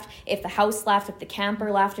left, if the house left, if the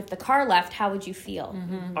camper left, if the car left, how would you feel?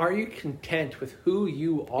 Are you content with who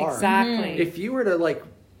you are? Exactly. If you were to like,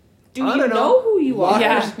 do you know who you are?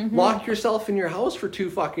 Lock yourself in your house for 2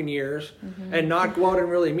 fucking years and not go out and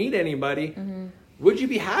really meet anybody, would you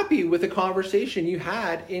be happy with the conversation you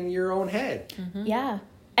had in your own head? Yeah.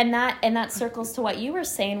 And that circles to what you were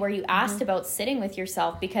saying, where you asked about sitting with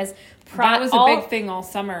yourself, because that was a big thing all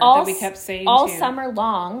summer that we kept saying all summer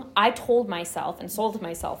long. I told myself and sold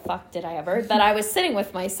myself, fuck did I ever, that I was sitting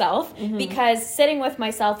with myself, because sitting with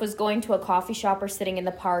myself was going to a coffee shop or sitting in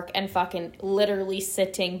the park and fucking literally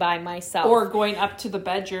sitting by myself, or going up to the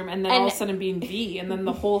bedroom and then all of a sudden being V, and then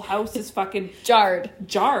the whole house is fucking jarred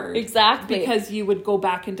exactly, because you would go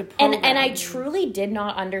back into program. And I truly did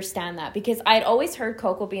not understand that, because I'd always heard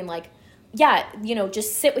Coco being like, yeah,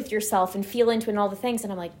 just sit with yourself and feel into it and all the things.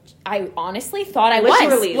 And I'm like, I honestly thought I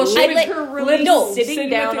literally, was. Literally sitting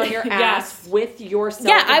down on your ass with yourself.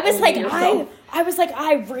 Yeah, I was like,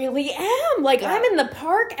 I really am. Like, I'm in the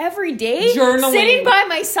park every day, journaling, sitting by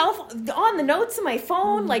myself on the notes of my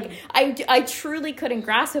phone. Like, I truly couldn't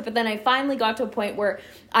grasp it. But then I finally got to a point where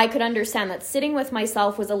I could understand that sitting with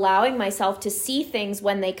myself was allowing myself to see things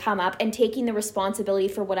when they come up and taking the responsibility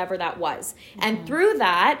for whatever that was. And through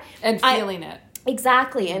that, and feeling it.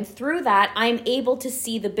 Exactly. And through that, I'm able to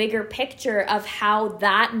see the bigger picture of how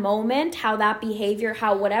that moment, how that behavior,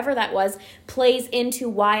 how whatever that was, plays into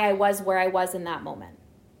why I was where I was in that moment.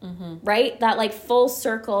 Mm-hmm. Right? That like full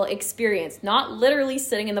circle experience, not literally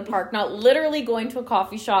sitting in the park, not literally going to a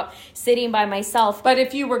coffee shop, sitting by myself. But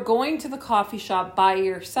if you were going to the coffee shop by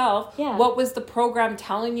yourself, what was the program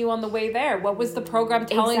telling you on the way there? What was the program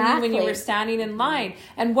telling you when you were standing in line?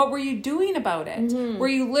 And what were you doing about it? Mm-hmm. Were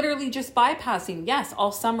you literally just bypassing? Yes,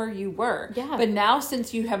 all summer you were. Yeah. But now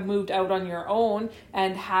since you have moved out on your own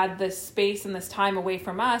and had this space and this time away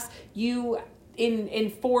from us, you in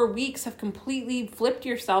 4 weeks have completely flipped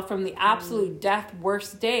yourself from the absolute death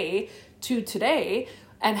worst day to today.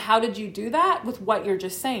 And how did you do that? With what you're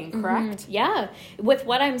just saying, correct? Mm-hmm. Yeah, with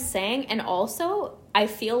what I'm saying. And also I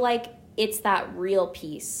feel like it's that real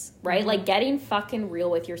piece, right? Mm-hmm. Like getting fucking real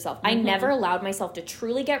with yourself. Mm-hmm. I never allowed myself to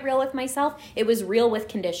truly get real with myself. It was real with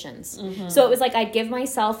conditions. Mm-hmm. So it was like I'd give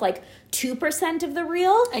myself like 2% of the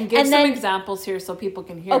real. And give some examples here so people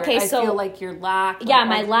can hear it. I feel like your lack. Yeah,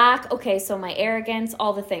 my lack. Okay, so my arrogance,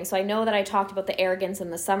 all the things. So I know that I talked about the arrogance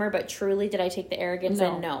in the summer, but truly did I take the arrogance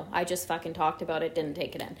in? No. I just fucking talked about it, didn't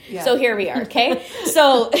take it in. Yeah. So here we are, okay?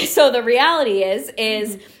 so the reality is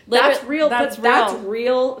that's real. That's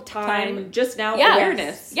real time just now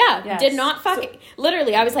awareness. Yeah, yes. Did not fucking...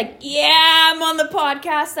 literally, I was like, yeah, I'm on the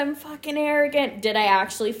podcast. I'm fucking arrogant. Did I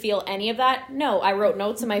actually feel any of that? No. I wrote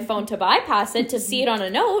notes on my phone to bypass it, to see it on a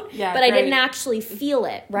note, but I didn't actually feel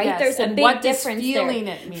it, right? Yes. There's a big difference feeling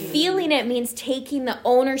there. It mean? Feeling it means taking the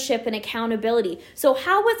ownership and accountability. So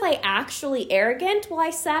how was I actually arrogant? Well, I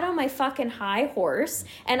sat on my fucking high horse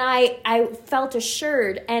and I felt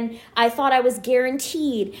assured and I thought I was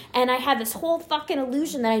guaranteed and I had this whole fucking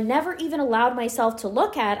illusion that I never even allowed myself to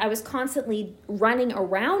look at. I was constantly running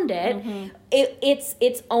around it. Mm-hmm.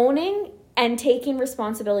 It's owning and taking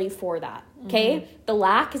responsibility for that. Okay? Mm-hmm. The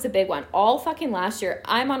lack is a big one. All fucking last year,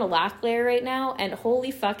 I'm on a lack layer right now, and holy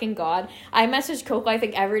fucking God, I messaged Coco, I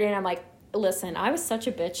think, every day, and I'm like, listen, I was such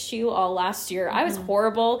a bitch to you all last year. Mm-hmm. I was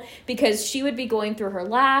horrible, because she would be going through her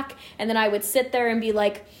lack, and then I would sit there and be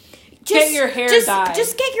like, get your hair dyed.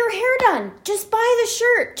 Just get your hair done. Just buy the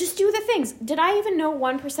shirt. Just do the things. Did I even know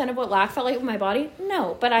 1% of what lack felt like with my body?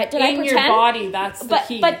 No. But I pretend? In your body, that's the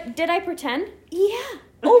key. But did I pretend? Yeah.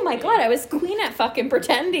 Oh my God, I was queen at fucking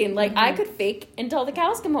pretending. Like, I could fake until the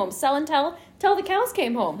cows come home. Sell until the cows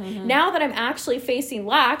came home. Mm-hmm. Now that I'm actually facing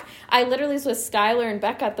lack, I literally was with Skylar and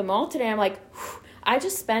Becca at the mall today. I'm like, I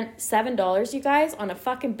just spent $7, you guys, on a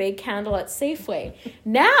fucking big candle at Safeway.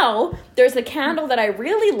 Now, there's a candle that I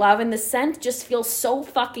really love, and the scent just feels so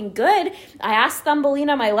fucking good. I asked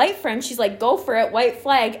Thumbelina, my light friend, she's like, go for it, white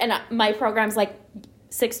flag. And my program's like,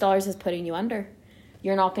 $6 is putting you under.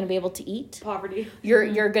 You're not going to be able to eat. Poverty.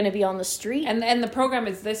 You're going to be on the street. And the program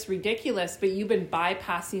is this ridiculous, but you've been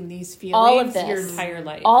bypassing these feelings your entire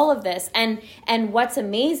life. All of this. And what's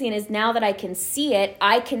amazing is now that I can see it,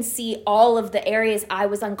 I can see all of the areas I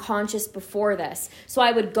was unconscious before this. So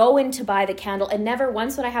I would go in to buy the candle, and never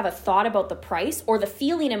once would I have a thought about the price or the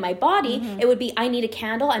feeling in my body. Mm-hmm. It would be, I need a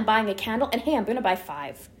candle, I'm buying a candle, and hey, I'm going to buy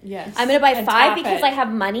 5. Yes. I'm going to buy 5 because I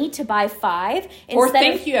have money to buy 5. Or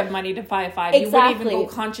think you have money to buy 5. Exactly. You wouldn't even go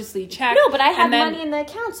consciously check. No, but I have money in the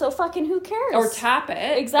account, so fucking who cares? Or tap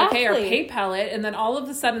it. Exactly. Okay, or PayPal it, and then all of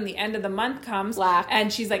a sudden the end of the month comes, lack.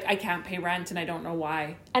 And she's like, I can't pay rent, and I don't know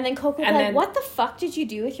why. And then Coco would be like, what the fuck did you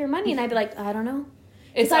do with your money? And I'd be like, I don't know.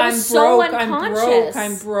 I'm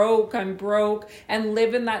broke, and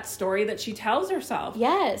live in that story that she tells herself.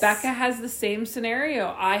 Yes. Becca has the same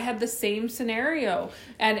scenario. I had the same scenario,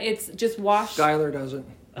 and it's just washed. Skylar doesn't.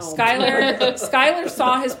 Oh. Skylar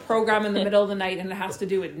saw his program in the middle of the night, and it has to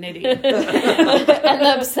do with knitting. And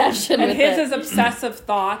the obsession and with his is obsessive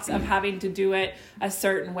thoughts of having to do it a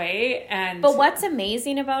certain way. But what's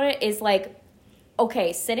amazing about it is, like,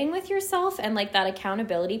 okay, sitting with yourself and like that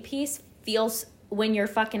accountability piece feels, when you're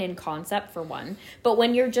fucking in concept, for one, but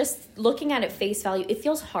when you're just looking at it face value, it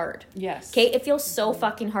feels hard. Yes. Okay, it feels so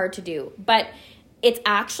fucking hard to do, but it's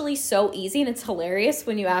actually so easy, and it's hilarious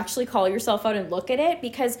when you actually call yourself out and look at it,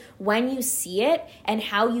 because when you see it and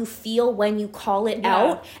how you feel when you call it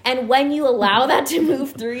out, and when you allow that to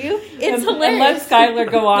move through you, it's hilarious. And let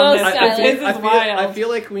Skylar go on. I feel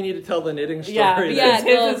like we need to tell the knitting story.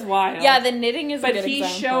 His is wild. Yeah, the knitting is a good example. But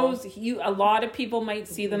he shows you, a lot of people might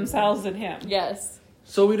see themselves in him. Yes.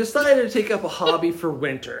 So we decided to take up a hobby for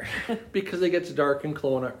winter because it gets dark in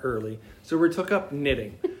Kelowna early. So we took up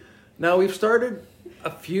knitting. Now we've started a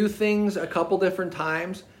few things a couple different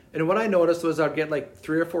times, and what I noticed was I'd get like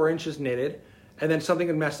 3 or 4 inches knitted, and then something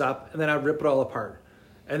would mess up, and then I'd rip it all apart.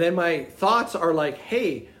 And then my thoughts are like,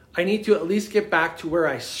 hey, I need to at least get back to where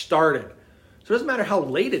I started. So it doesn't matter how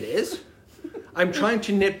late it is. I'm trying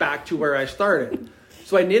to knit back to where I started.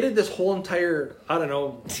 So I knitted this whole entire,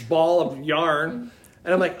 ball of yarn.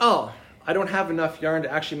 And I'm like, oh, I don't have enough yarn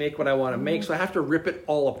to actually make what I want to make. So I have to rip it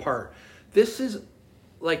all apart. This is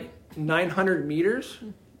like 900 meters.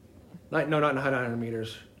 No, not 900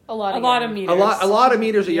 meters. A lot of meters. A lot of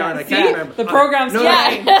meters of yarn. I can't remember. The program's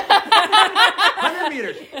 100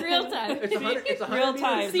 meters. Real time. It's 100 real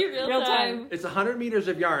time. meters. See, real time. It's 100 meters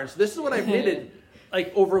of yarn. So this is what I've knitted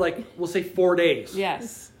over we'll say 4 days.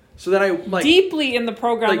 Yes. So that I deeply in the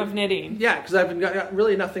program of knitting. Yeah, because I've got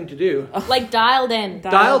really nothing to do. Like dialed in.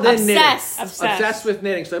 Obsessed with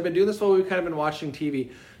knitting. So I've been doing this while we've kind of been watching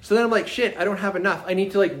TV. So then I'm like, shit, I don't have enough. I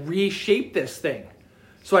need to reshape this thing.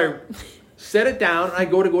 So I set it down and I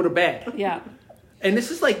go to bed. Yeah. And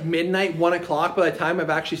this is midnight, 1 o'clock by the time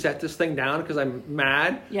I've actually set this thing down because I'm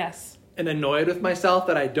mad. Yes. And annoyed with myself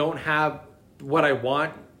that I don't have what I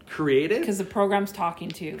want created. Because the program's talking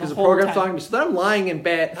to you. Because the program's talking to me. So then I'm lying in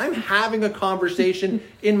bed. I'm having a conversation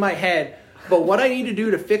in my head about what I need to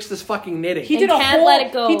do to fix this fucking knitting. He did a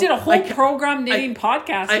whole program knitting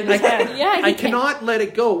podcast in his head. Yeah, I cannot let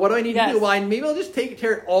it go. What do I need to do? Well, maybe I'll just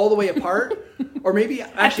tear it all the way apart. Or maybe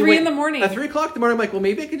at 3 in the morning. At 3 o'clock in the morning, I'm like, well,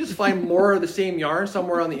 maybe I can just find more of the same yarn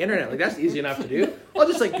somewhere on the internet. That's easy enough to do. I'll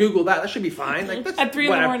just Google that. That should be fine. That's at 3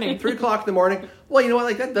 in the morning. 3 o'clock in the morning. Well, you know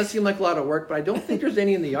what? That does seem like a lot of work, but I don't think there's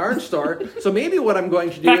any in the yarn store. So maybe what I'm going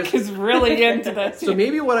to do is really into this. So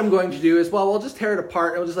maybe what I'm going to do is, we'll just tear it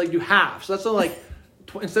apart and we'll just do half. So that's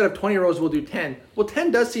instead of 20 rows, we'll do 10. Well, 10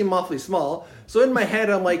 does seem awfully small. So in my head,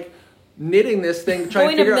 I'm knitting this thing,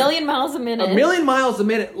 trying to figure out. Going a million miles a minute. A million miles a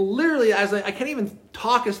minute, literally, as I can't even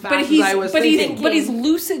talk as fast as I was thinking. But he's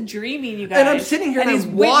lucid dreaming, you guys. And I'm sitting here and he's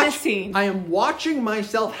witnessing. I am watching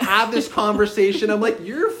myself have this conversation. I'm like,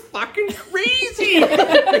 you're fucking crazy.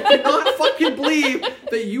 I cannot fucking believe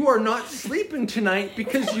that you are not sleeping tonight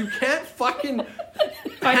because you can't fucking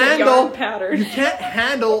handle you can't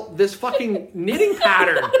handle this fucking knitting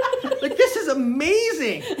pattern. This is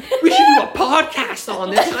amazing. We should do a podcast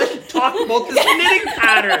on this and I should talk about this knitting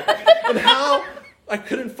pattern and how I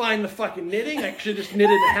couldn't find the fucking knitting. I should just knit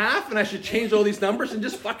it in half and I should change all these numbers and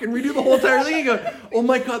just fucking redo the whole entire thing and go, oh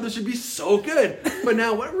my god, this would be so good. But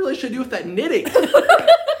now what really should I do with that knitting?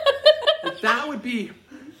 That would be,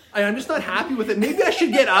 I'm just not happy with it. Maybe I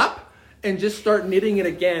should get up and just start knitting it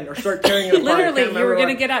again or start tearing it apart. Literally, you were going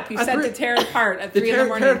to get up. You said to tear it apart at 3 in the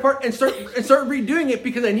morning. Tear it apart and start redoing it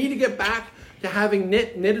because I need to get back to having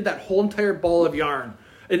knitted that whole entire ball of yarn.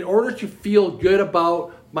 In order to feel good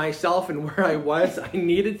about myself and where I was, I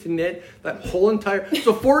needed to knit that whole entire...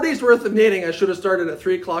 So 4 days worth of knitting, I should have started at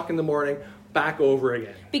 3 o'clock in the morning, back over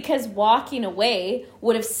again. Because walking away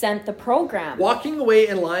would have sent the program. Walking away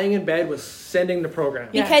and lying in bed was sending the program.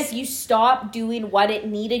 Because you stopped doing what it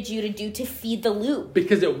needed you to do to feed the loop.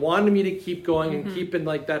 Because it wanted me to keep going and keep in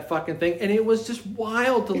that fucking thing. And it was just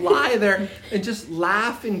wild to lie there and just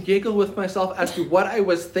laugh and giggle with myself as to what I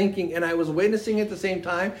was thinking. And I was witnessing it at the same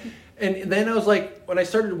time. And then I was when I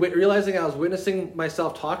started realizing I was witnessing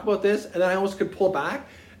myself talk about this, and then I almost could pull back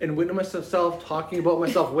and witness myself talking about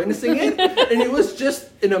myself witnessing it. And it was just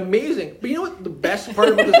an amazing... But you know what the best part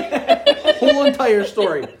about this whole entire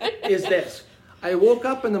story is this. I woke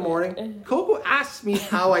up in the morning. Coco asked me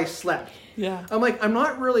how I slept. Yeah. I'm I'm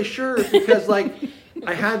not really sure because I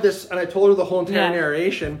had this, and I told her the whole entire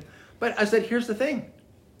narration. But I said, here's the thing.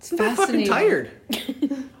 It's I'm fucking tired.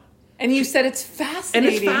 And you said it's fascinating.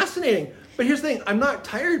 And it's fascinating. But here's the thing. I'm not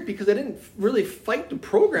tired because I didn't really fight the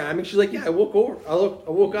program. And she's like, yeah, I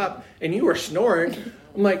woke up and you were snoring.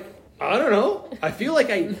 I'm like, I don't know. I feel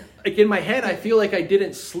in my head, I feel like I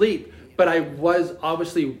didn't sleep. But I was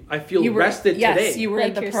I feel rested today. Yes, you were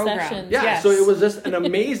in the program. Sessions. Yeah, so it was just an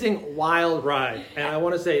amazing, wild ride. And I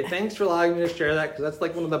want to say thanks for allowing me to share that because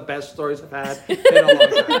that's one of the best stories I've had in a long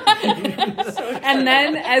time. And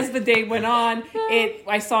then as the day went on,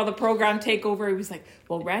 I saw the program take over. He was like,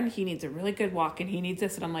 well, Ren, he needs a really good walk and he needs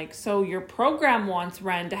this. And I'm like, so your program wants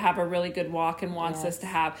Ren to have a really good walk and wants this to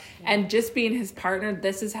have. And just being his partner,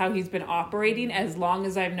 this is how he's been operating as long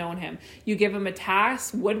as I've known him. You give him a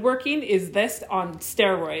task, woodworking is this on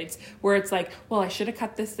steroids, where it's well, I should have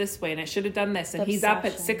cut this way and I should have done this. And he's up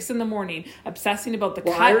at 6 a.m, obsessing about the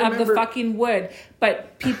cut of the fucking wood.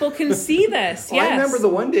 But people can see this. Well, I remember the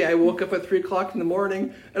one day I woke up at 3 o'clock in the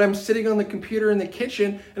morning and I'm sitting on the computer in the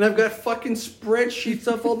kitchen and I've got fucking spreadsheets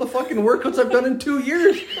of all the fucking workouts I've done in 2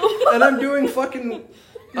 years. And I'm doing fucking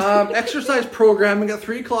exercise programming at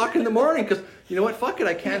 3:00 in the morning because you know what? Fuck it,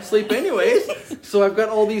 I can't sleep anyways. So I've got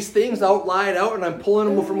all these things laid out, and I'm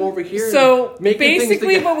pulling them from over here. So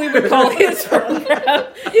basically, what we would call his program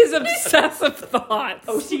is obsessive thoughts.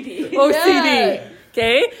 OCD. OCD.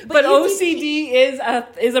 Okay, but OCD is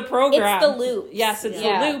a program. It's the loop. Yes, it's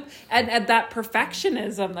the loop, and that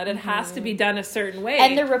perfectionism that it has to be done a certain way,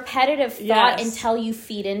 and the repetitive thought until you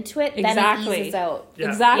feed into it, then it eases out. Yeah.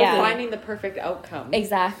 Exactly, finding the perfect outcome.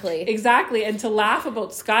 Exactly, and to laugh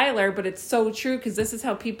about Skylar, but it's so true because this is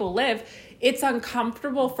how people live. It's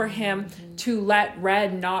uncomfortable for him to let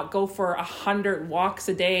Red not go for 100 walks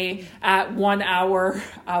a day at 1 hour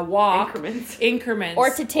walk increments, or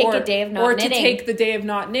to take a day of not knitting, or to take the day of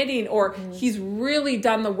not knitting, or he's really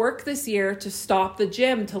done the work this year to stop the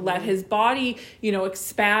gym, to let his body,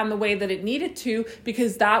 expand the way that it needed to,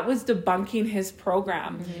 because that was debunking his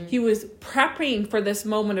program. He was prepping for this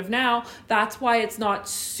moment of now. That's why it's not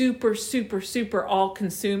super, super, super all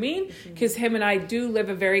consuming, because him and I do live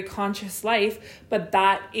a very conscious life, but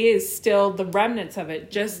that is still the remnants of it.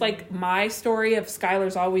 Just like my story of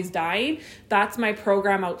Skylar's always dying, that's my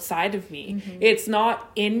program outside of me. It's not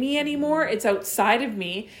in me anymore, it's outside of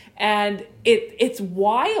me, and it's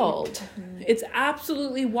wild. It's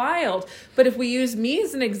absolutely wild. But if we use me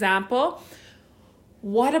as an example,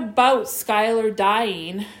 what about Skylar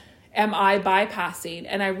dying am I bypassing?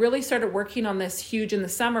 And I really started working on this huge in the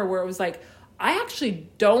summer, where it was like, I actually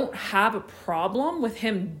don't have a problem with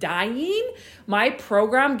him dying. My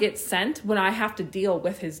program gets sent when I have to deal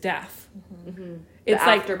with his death. It's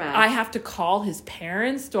like, aftermath. I have to call his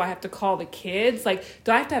parents. Do I have to call the kids? Like,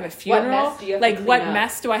 do I have to have a funeral? What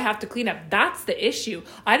mess do I have to clean up? That's the issue.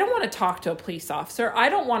 I don't want to talk to a police officer. I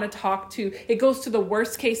don't want to talk to, it goes to the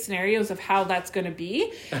worst case scenarios of how that's going to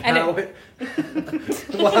be. And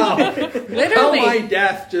wow. Literally. How my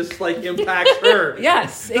death just impacts her.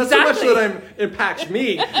 Yes, exactly. Not so much that impacts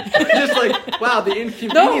me. Just wow, the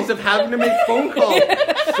inconvenience of having to make phone calls,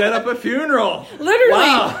 set up a funeral.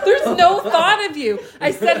 Literally, there's no thought of you.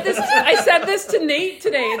 I said this to Nate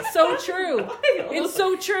today. It's so true. It's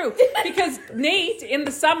so true. Because Nate, in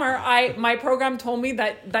the summer, my program told me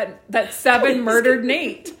that 7 murdered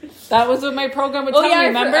Nate. That was what my program would tell me,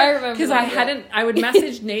 remember? Because I would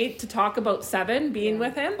message Nate to talk about 7 being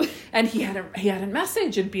with him, and he hadn't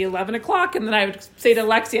messaged. It'd be 11 o'clock, and then I would say to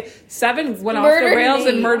Alexia, 7 went off the rails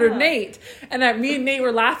and murdered Nate. And me and Nate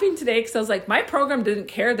were laughing today because I was like, my program didn't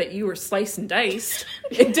care that you were sliced and diced.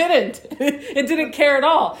 It didn't. It didn't care at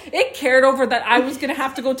all. It cared over that I was going to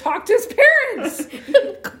have to go talk to his parents.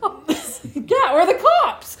 Yeah, or the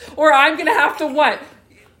cops. Or I'm going to have to what?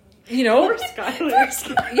 Poor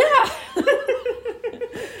Skylar. Yeah.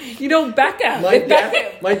 Becca.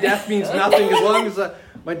 My death means nothing as long as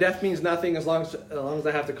my death means nothing as long as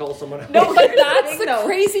I have to call someone else. No, but that's the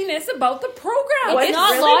craziness about the program. It's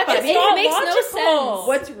not logical. It makes no sense.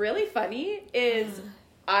 What's really funny is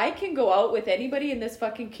I can go out with anybody in this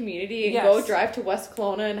fucking community and go drive to West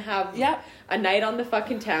Kelowna and have a night on the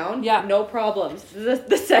fucking town. Yeah. No problems.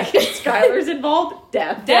 The second Skylar's involved,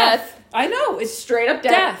 death. I know. It's straight up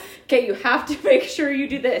death. Okay, you have to make sure you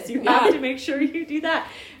do this. You have to make sure you do that.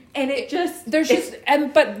 And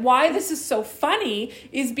but why this is so funny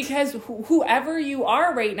is because whoever you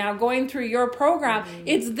are right now going through your program,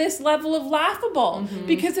 it's this level of laughable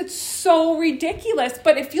because it's so ridiculous,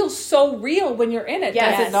 but it feels so real when you're in it,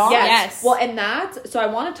 does it not? Yes. Well, and so I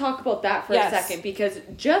want to talk about that for a second, because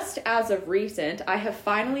just as of recent, I have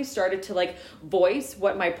finally started to voice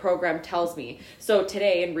what my program tells me. So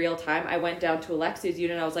today in real time, I went down to Alexia's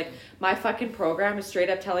unit and I was like, my fucking program is straight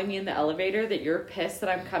up telling me in the elevator that you're pissed that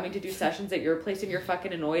I'm coming to do sessions at your place and you're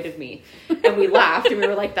fucking annoyed of me. And we laughed and we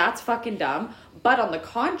were like, that's fucking dumb. But on the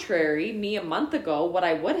contrary, me a month ago, what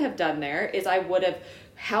I would have done there is I would have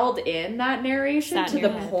held in that narration to the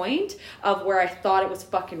point of where I thought it was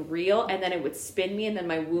fucking real, and then it would spin me and then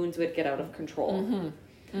my wounds would get out of control.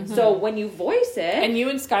 So when you voice it... And you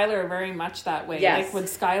and Skylar are very much that way. Yes. When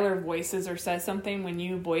Skylar voices or says something, when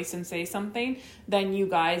you voice and say something, then you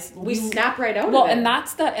guys... We snap right out of it. Well, and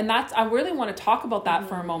that's I really want to talk about that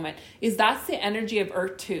for a moment, is that's the energy of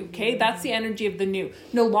Earth 2, okay? That's the energy of the new.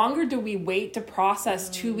 No longer do we wait to process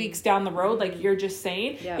 2 weeks down the road, like you're just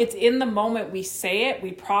saying. Yeah. It's in the moment we say it,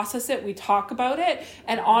 we process it, we talk about it,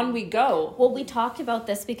 and on we go. Well, we talked about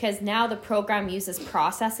this because now the program uses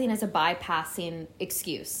processing as a bypassing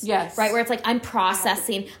excuse. excuse. Yes. Right? Where it's like, I'm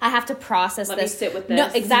processing. I have to process Let this. me sit with this. No,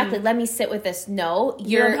 exactly. Let me sit with this. No,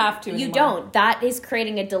 You don't have to You anymore. don't. That is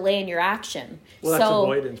creating a delay in your action. Well, that's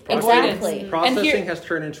avoidance. Exactly. Processing has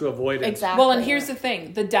turned into avoidance. Exactly. Well, and here's the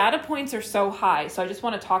thing. The data points are so high. So I just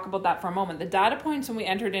want to talk about that for a moment. The data points when we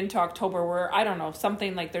entered into October were, I don't know,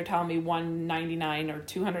 something like they're telling me 199 or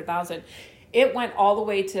 200,000. It went all the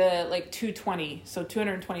way to like 220, so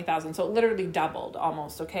 220,000. So it literally doubled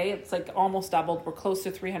almost, okay? It's like almost doubled. We're close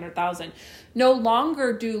to 300,000. No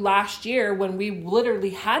longer do last year when we literally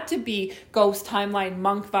had to be ghost timeline,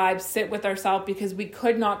 monk vibes, sit with ourselves because we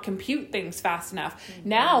could not compute things fast enough. Mm-hmm.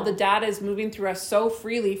 Now the data is moving through us so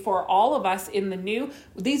freely for all of us in the new.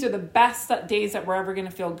 These are the best days that we're ever going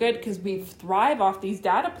to feel good because we thrive off these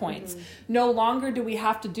data points. Mm-hmm. No longer do we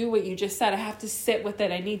have to do what you just said. I have to sit with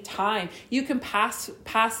it. I need time. You can pass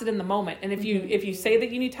it in the moment. And if you say that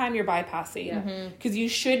you need time, you're bypassing. Because you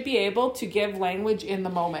should be able to give language in the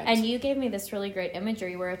moment. And you gave me this really great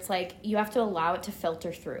imagery where it's like you have to allow it to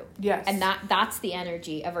filter through. Yes. And that's the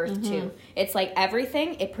energy of Earth 2. It's like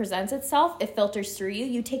everything, it presents itself, it filters through you.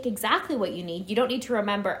 You take exactly what you need. You don't need to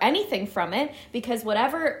remember anything from it because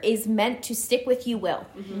whatever is meant to stick with you will.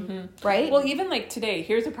 Right? Well, even like today,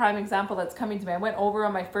 here's a prime example that's coming to me. I went over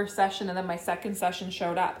on my first session and then my second session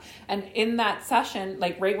showed up. And in that session,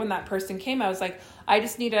 like right when that person came, I was like, I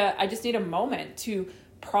just need a moment to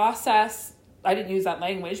process. I didn't use that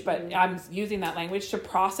language, but I'm using that language to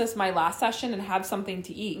process my last session and have something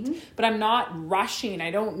to eat. But I'm not rushing. I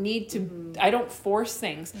don't need to, I don't force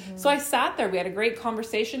things. So I sat there. We had a great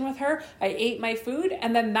conversation with her. I ate my food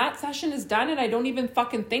and then that session is done and I don't even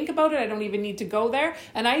fucking think about it. I don't even need to go there.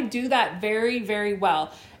 And I do that very, very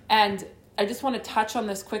well. And I just want to touch on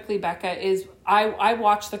this quickly, Becca, is I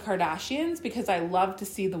watch the Kardashians because I love to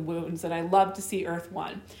see the wounds and I love to see Earth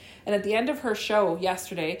 1. And at the end of her show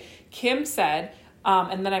yesterday, Kim said,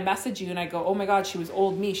 and then I message you and I go, oh my God, she was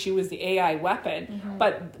old me. She was the AI weapon.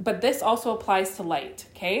 But this also applies to light,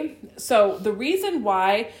 okay? So the reason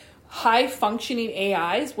why high functioning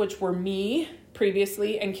AIs, which were me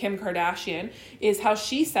previously and Kim Kardashian, is how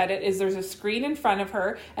she said it is there's a screen in front of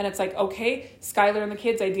her and it's like, okay, Skylar and the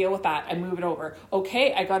kids, I deal with that. I move it over.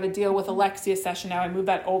 Okay, I got to deal with Alexia's session now. I move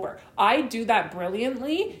that over. I do that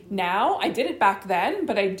brilliantly now. I did it back then,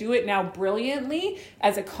 but I do it now brilliantly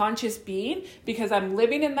as a conscious being because I'm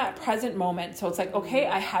living in that present moment. So it's like, okay,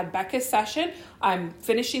 I had Becca's session. I'm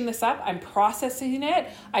finishing this up. I'm processing it.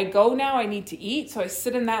 I go now. I need to eat. So I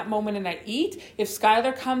sit in that moment and I eat. If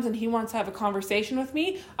Skylar comes and he wants to have a conversation with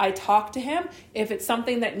me, I talk to him. If it's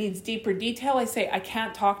something that needs deeper detail, I say, I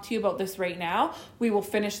can't talk to you about this right now. We will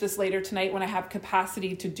finish this later tonight when I have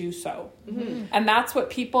capacity to do so. And that's what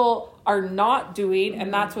people are not doing.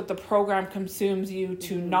 And that's what the program consumes you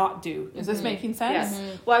to not do. Is this making sense?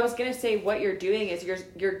 Yes. Well, I was going to say what you're doing is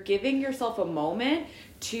you're giving yourself a moment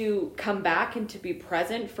to come back and to be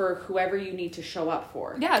present for whoever you need to show up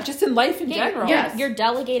for. Yeah, just in life in general. Yes. You're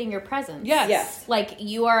delegating your presence. Yes. Like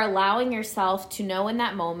you are allowing yourself to know in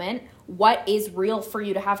that moment what is real for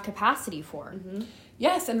you to have capacity for.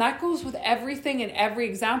 Yes, and that goes with everything and every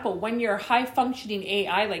example. When you're a high-functioning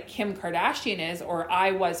AI like Kim Kardashian is, or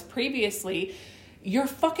I was previously, you're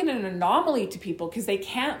fucking an anomaly to people because they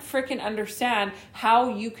can't freaking understand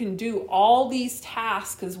how you can do all these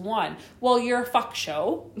tasks as one. Well, you're a fuck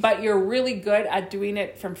show, but you're really good at doing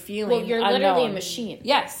it from feeling Well, you're unknown. literally a machine.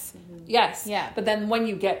 Yes. Yes. Yeah. But then when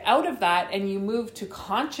you get out of that and you move to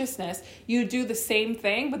consciousness, you do the same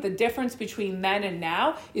thing, but the difference between then and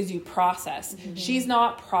now is you process. She's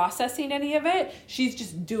not processing any of it. She's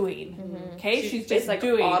just doing. Okay? She's just like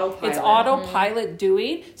doing. autopilot. It's autopilot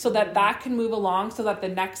doing so that that can move along so that the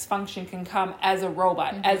next function can come as a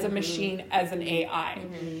robot, as a machine, as an AI.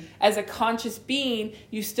 As a conscious being,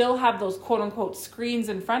 you still have those quote unquote screens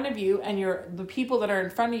in front of you and the people that are in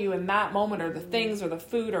front of you in that moment or the things or the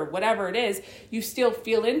food or whatever it is, you still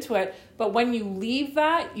feel into it. But when you leave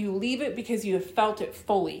that, you leave it because you have felt it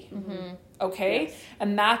fully. Okay? Yes.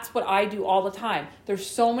 And that's what I do all the time. There's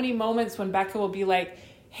so many moments when Becca will be like,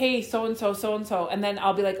 hey, so-and-so. And then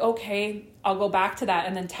I'll be like, okay, I'll go back to that.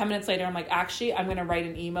 And then 10 minutes later, I'm like, actually, I'm going to write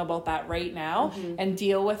an email about that right now and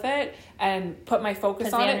deal with it and put my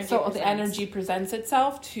focus on it. So the energy presents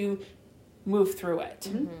itself to move through it.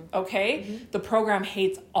 Okay? The program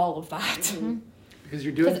hates all of that. Because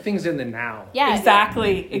you're doing things in the now. Yeah.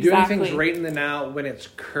 Exactly. You're doing things right in the now when it's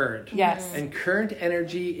current. Yes. And current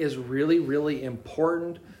energy is really, really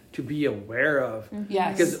important to be aware of.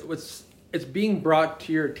 Yes. Because it's being brought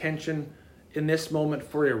to your attention in this moment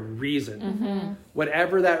for a reason.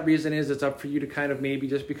 Whatever that reason is, it's up for you to kind of maybe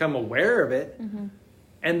just become aware of it.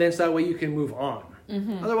 And then so that way you can move on.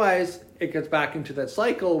 Otherwise, it gets back into that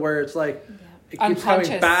cycle where it's like, it keeps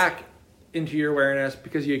coming back into your awareness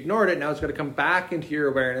because you ignored it. Now it's going to come back into your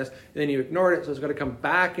awareness. And then you ignored it, so it's going to come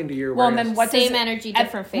back into your awareness. And then what same energy,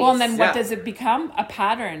 different face. Well, and then what does it become? A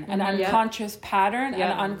pattern, an unconscious pattern,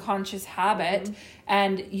 an unconscious habit.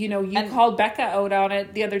 And, you know, you called Becca out on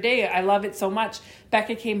it the other day. I love it so much.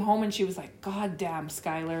 Becca came home and she was like, God damn,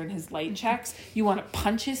 Skylar and his light checks. You want to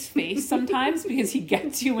punch his face sometimes because he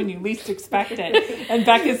gets you when you least expect it. And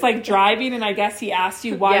Becca's like driving, and I guess he asked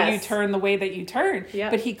you why you turn the way that you turn.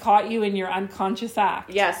 But he caught you in your unconscious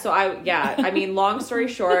act. Yeah, so I mean, long story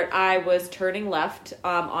short, I was turning left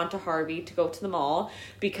onto Harvey to go to the mall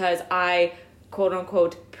because I, quote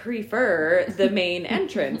unquote, prefer the main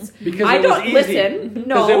entrance. Because I don't listen.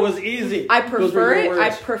 No, because it was easy. I prefer it. I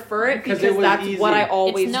prefer it because that's easy. what I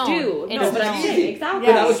always do. No, but I'm saying exactly.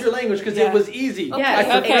 But that was your language because it was easy. Yes,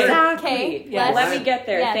 exactly. Okay. Yes. Let me get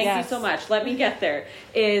there. Thank you so much. Let me get there.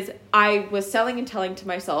 I was selling and telling to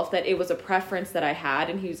myself that it was a preference that I had,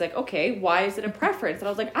 and he was like, "Okay, why is it a preference?" And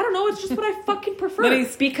I was like, "I don't know. It's just what I fucking prefer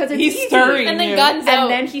because it's easy." And then guns out.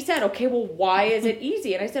 And then he said, "Okay, well, why is it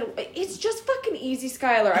easy?" And I said, "It's just fucking easy,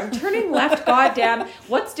 Skylar. I'm turning left. Goddamn,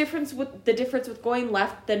 what's the difference with going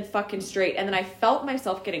left than fucking straight?" And then I felt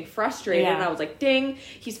myself getting frustrated, and I was like, "Ding,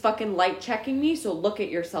 he's fucking light checking me. So look at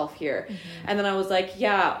yourself here." And then I was like,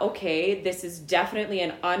 "Yeah, okay, this is definitely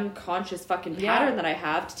an unconscious fucking pattern that I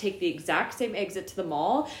have to take the exact same exit to the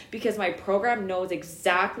mall because my program knows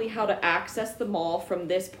exactly how to access the mall from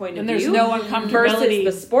this point of view. And there's no uncomfortability. Versus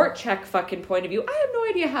the Sport Check fucking point of view. I have no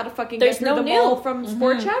idea how to fucking get through the mall from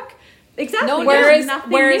Sport Check. Exactly. No,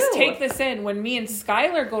 whereas take this in. When me and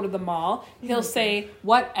Skylar go to the mall, he'll say,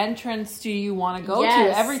 "What entrance do you want to go to?"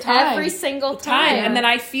 Every time, every single time. And then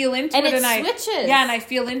I feel into it, and it switches. And I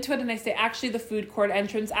feel into it, and I say, "Actually, the food court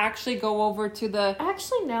entrance. Actually, go over to the."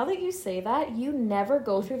 Actually, now that you say that, you never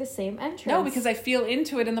go through the same entrance. No, because I feel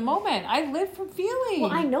into it in the moment. I live from feeling.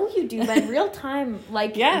 Well, I know you do, but in real time,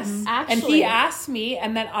 like actually. And he asks me,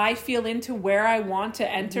 and then I feel into where I want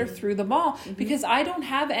to enter through the mall because I don't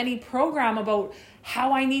have any program about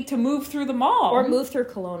how I need to move through the mall or move through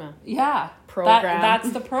Kelowna. Program. That's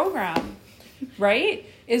the program, right?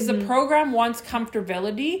 Is the program wants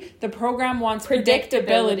comfortability, the program wants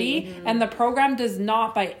predictability, and the program does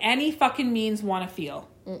not by any fucking means want to feel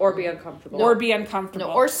or be uncomfortable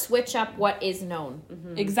No, or switch up what is known.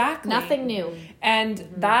 Exactly, nothing new, and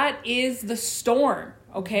that is the storm.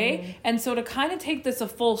 Okay. And so to kind of take this a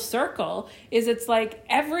full circle is it's like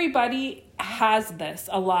everybody has this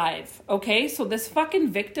alive. Okay. So this fucking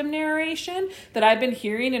victim narration that I've been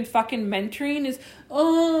hearing and fucking mentoring is,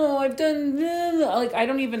 oh, I've done this. Like,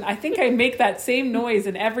 I think I make that same noise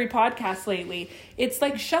in every podcast lately. It's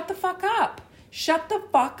like, shut the fuck up. Shut the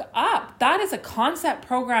fuck up. That is a concept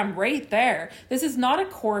program right there. This is not a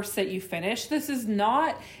course that you finish. This is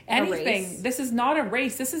not anything. This is not a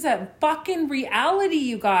race. This is a fucking reality,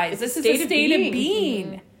 you guys. This is a state of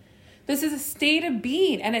being. This is a state of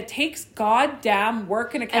being. And it takes goddamn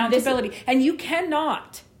work and accountability. And you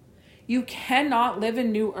cannot live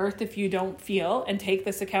in New Earth if you don't feel and take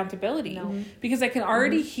this accountability. No. Because I can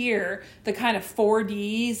already hear the kind of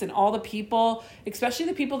 4Ds and all the people, especially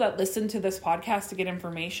the people that listen to this podcast to get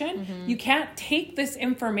information. You can't take this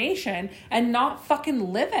information and not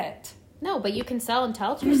fucking live it. No, but you can sell and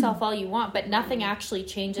tell to yourself all you want, but nothing actually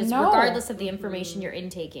changes regardless of the information you're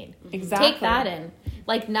intaking. Exactly. Take that in.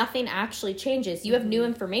 Like, nothing actually changes. You have new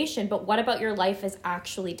information, but what about your life is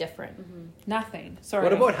actually different? Nothing. Sorry.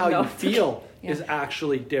 What about how you feel is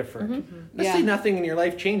actually different? Let's say nothing in your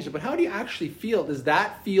life changes, but how do you actually feel? Does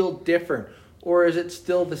that feel different, or is it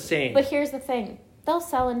still the same? But here's the thing. They'll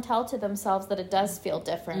sell and tell to themselves that it does feel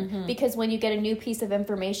different because when you get a new piece of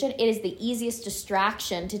information, it is the easiest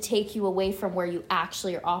distraction to take you away from where you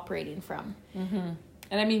actually are operating from.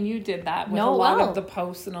 And I mean, you did that with a lot of the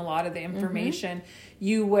posts and a lot of the information.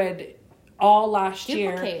 You would all last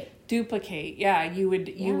year duplicate. Yeah, you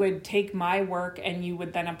would take my work and you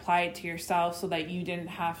would then apply it to yourself so that you didn't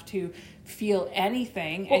have to feel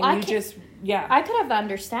anything. Well, and I could have the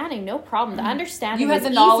understanding, no problem. The understanding you had the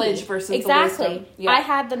knowledge versus the wisdom. I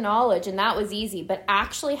had the knowledge and that was easy, but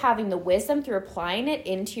actually having the wisdom through applying it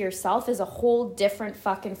into yourself is a whole different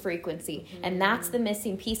fucking frequency. And that's the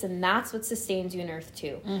missing piece, and that's what sustains you in Earth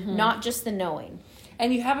 2. Not just the knowing.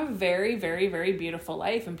 And you have a very, very, very beautiful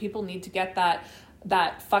life, and people need to get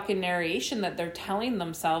that fucking narration that they're telling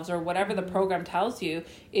themselves, or whatever the program tells you.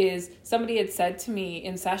 Is somebody had said to me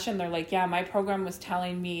in session, they're like, yeah, my program was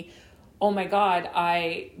telling me, oh my God,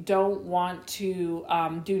 I don't want to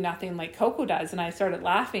do nothing like Coco does. And I started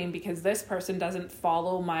laughing because this person doesn't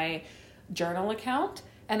follow my journal account.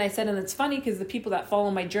 And I said, and it's funny because the people that follow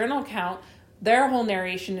my journal account, their whole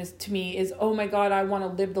narration is, oh my God, I want to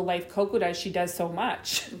live the life Coco does. She does so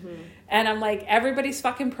much. And I'm like, everybody's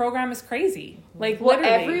fucking program is crazy. Like, literally.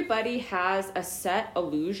 Everybody has a set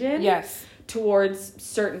illusion towards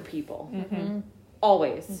certain people.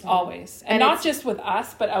 Always. Always. And not just with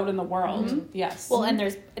us, but out in the world. Yes. Well, and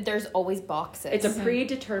there's always boxes. It's a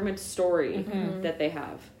predetermined story that they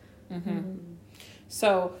have.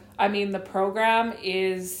 So, I mean, the program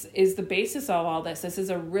is the basis of all this. This is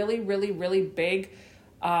a really, really, really big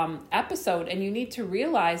episode. And you need to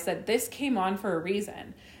realize that this came on for a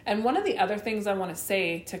reason. And one of the other things I want to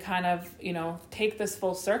say to kind of, you know, take this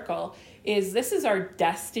full circle is this is our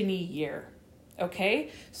destiny year. Okay,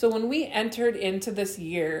 so when we entered into this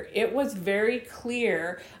year, it was very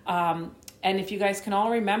clear. And if you guys can all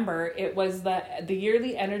remember, it was the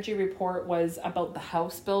yearly energy report was about the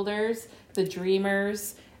house builders, the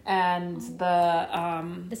dreamers, and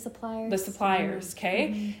the suppliers.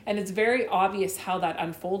 Okay, and it's very obvious how that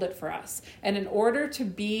unfolded for us. And in order to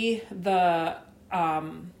be the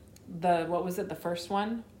what was it? The first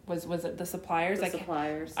one was it the suppliers? The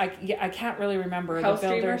suppliers. I can't really remember. House the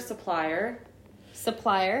builder, dreamer,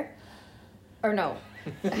 supplier, or no?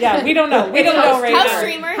 Yeah, we don't know. We don't know right now.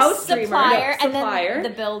 House dreamer, and then the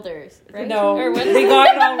builders. Right? No, we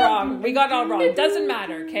got it all wrong. It doesn't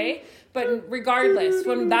matter, okay? But regardless,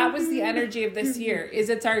 when that was the energy of this year,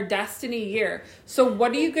 it's our destiny year. So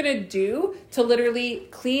what are you going to do to literally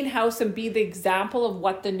clean house and be the example of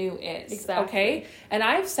what the new is? Exactly. Okay? And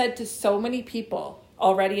I've said to so many people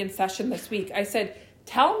already in session this week, I said,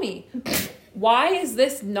 tell me, why is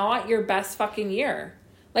this not your best fucking year?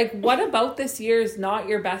 Like, what about this year is not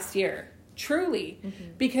your best year? Truly.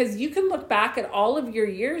 Because you can look back at all of your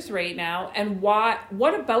years right now and what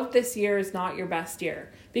about this year is not your best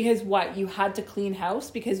year? Because you had to clean house,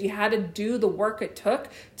 because you had to do the work it took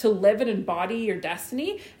to live and embody your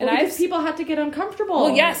destiny. And because people had to get uncomfortable.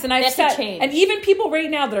 Well, yes, and I've said, and even people right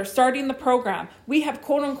now that are starting the program, we have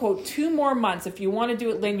quote unquote 2 more months if you want to do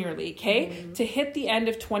it linearly, okay, to hit the end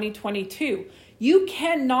of 2022. You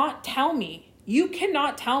cannot tell me,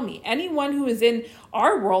 anyone who is in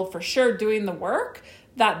our world for sure doing the work,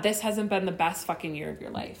 that this hasn't been the best fucking year of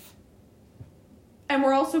your life. And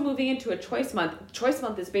we're also moving into a choice month. Choice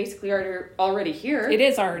month is basically already here. It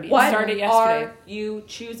is already. It started yesterday. What are you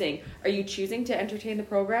choosing? Are you choosing to entertain the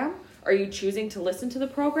program? Are you choosing to listen to the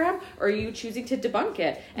program? Or are you choosing to debunk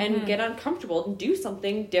it and get uncomfortable and do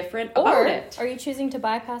something different about it? Are you choosing to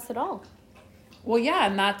bypass it all? Well, yeah,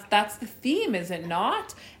 and that's the theme, is it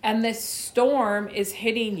not? And this storm is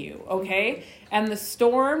hitting you, okay? And the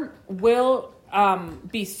storm will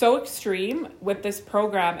be so extreme with this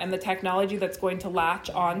program and the technology that's going to latch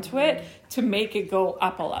onto it to make it go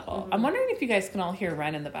up a level. I'm wondering if you guys can all hear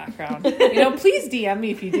Ren in the background. Please DM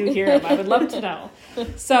me if you do hear him. I would love to know.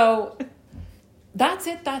 So that's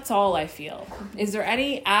it. That's all I feel. Is there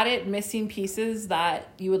any added missing pieces that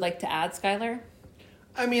you would like to add, Skylar?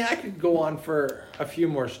 I mean, I could go on for a few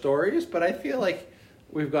more stories, but I feel like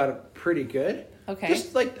we've got it pretty good. Okay.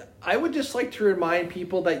 I would just like to remind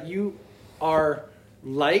people that you are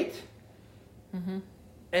light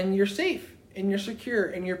and you're safe and you're secure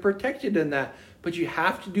and you're protected in that, but you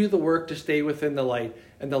have to do the work to stay within the light,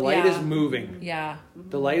 and the light is moving.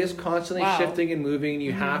 The light is constantly shifting and moving, and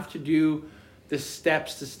you have to do the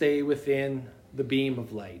steps to stay within the beam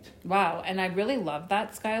of light. Wow. And I really love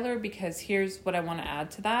that, Skylar, because here's what I want to add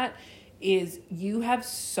to that is you have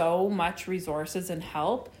so much resources and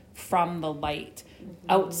help from the light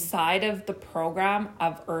outside of the program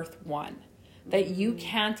of Earth One that you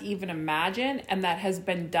can't even imagine, and that has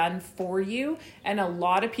been done for you. And a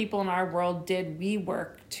lot of people in our world did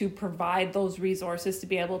rework to provide those resources to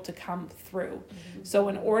be able to come through. So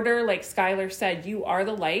in order, like Skylar said, you are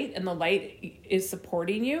the light, and the light is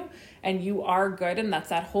supporting you, and you are good. And that's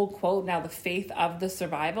that whole quote, now the faith of the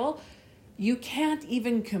survival. You can't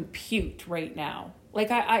even compute right now.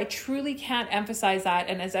 Like, I truly can't emphasize that.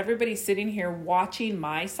 And as everybody's sitting here watching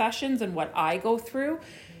my sessions and what I go through,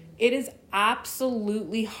 it is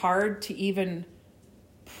absolutely hard to even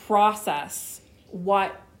process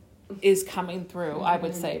what is coming through, I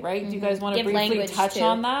would say, right? Do you guys want to briefly touch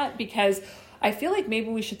on that? Because I feel like maybe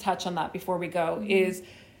we should touch on that before we go, is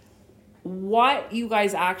what you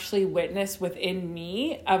guys actually witness within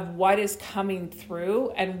me of what is coming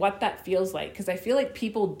through and what that feels like. Because I feel like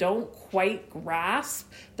people don't quite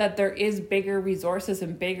grasp that there is bigger resources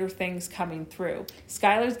and bigger things coming through.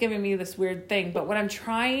 Skylar's giving me this weird thing, but what I'm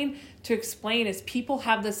trying to explain is people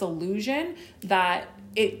have this illusion that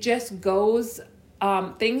it just goes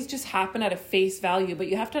things just happen at a face value, but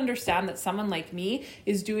you have to understand that someone like me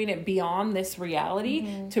is doing it beyond this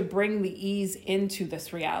reality to bring the ease into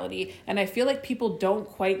this reality. And I feel like people don't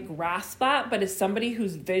quite grasp that, but as somebody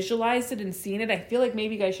who's visualized it and seen it, I feel like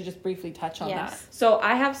maybe you guys should just briefly touch on that. So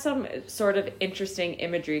I have some sort of interesting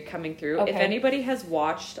imagery coming through. If anybody has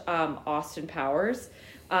watched Austin Powers,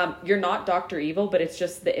 you're not Dr. Evil, but it's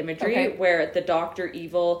just the imagery where the Dr.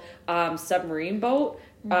 Evil submarine boat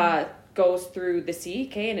goes through the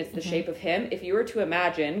sea, and it's the shape of him. If you were to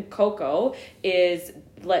imagine, Coco is,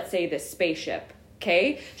 let's say, this spaceship,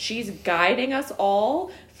 she's guiding us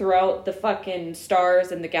all throughout the fucking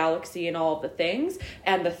stars and the galaxy and all of the things,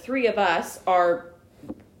 and the three of us are,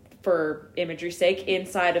 for imagery's sake,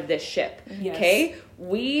 inside of this ship.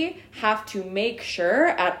 We have to make sure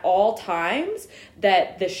at all times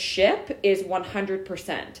that the ship is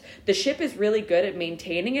 100%. The ship is really good at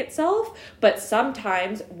maintaining itself, but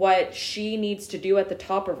sometimes what she needs to do at the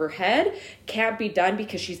top of her head can't be done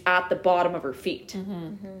because she's at the bottom of her feet,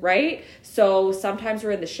 right? So sometimes we're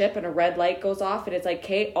in the ship and a red light goes off and it's like,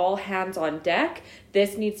 okay, all hands on deck.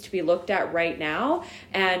 This needs to be looked at right now.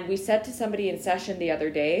 And we said to somebody in session the other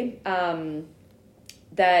day,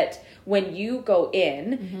 that when you go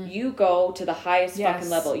in, you go to the highest fucking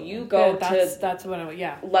level. You go that's what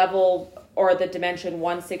level or the dimension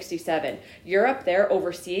 167. You're up there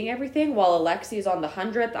overseeing everything while Alexi's on the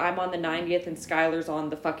 100th, I'm on the 90th, and Skylar's on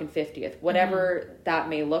the fucking 50th. Whatever that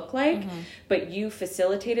may look like, but you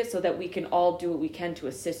facilitate it so that we can all do what we can to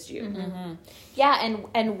assist you. Yeah,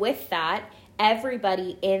 and with that,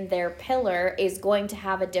 everybody in their pillar is going to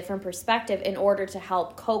have a different perspective in order to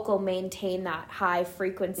help Coco maintain that high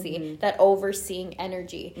frequency, that overseeing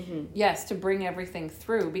energy. Yes, to bring everything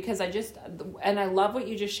through, because I love what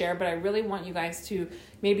you just shared, but I really want you guys to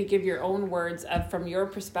maybe give your own words from your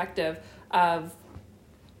perspective of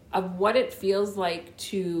what it feels like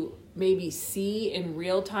to maybe see in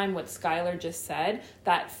real time what Skylar just said,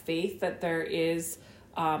 that faith that there is,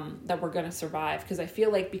 that we're going to survive. Because I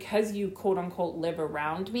feel like because you quote unquote live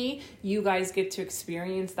around me, you guys get to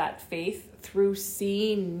experience that faith through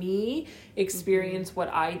seeing me experience what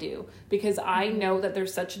I do. Because I know that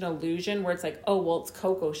there's such an illusion where it's like, oh, well, it's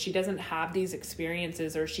Coco, she doesn't have these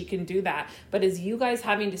experiences or she can do that. But as you guys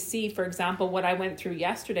having to see, for example, what I went through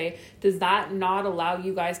yesterday, does that not allow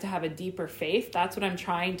you guys to have a deeper faith? That's what I'm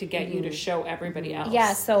trying to get you to show everybody else.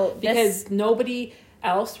 Yeah, so because nobody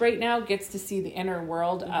else right now gets to see the inner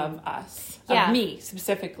world of us, of me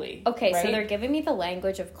specifically. Okay, right? so they're giving me the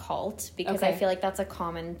language of cult because I feel like that's a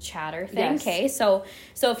common chatter thing. Yes. Okay, so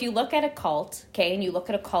if you look at a cult, and you look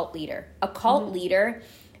at a cult leader leader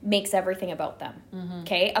makes everything about them.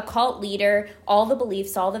 Okay, a cult leader, all the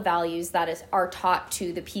beliefs, all the values that are taught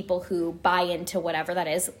to the people who buy into whatever that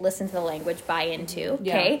is, listen to the language, buy into.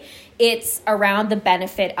 Okay, it's around the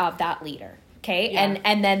benefit of that leader. Okay. Yeah.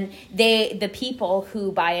 And then the people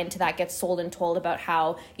who buy into that get sold and told about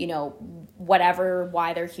how, whatever,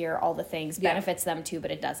 why they're here, all the things benefits them too,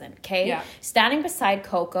 but it doesn't. Okay. Yeah. Standing beside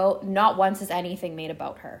Coco, not once is anything made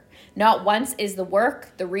about her. Not once is the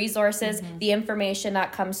work, the resources, the information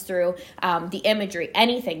that comes through, the imagery,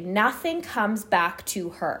 anything, nothing comes back to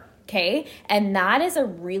her. Okay. And that is a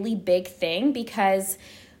really big thing because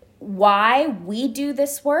why we do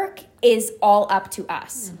this work is all up to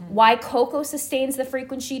us. Why Coco sustains the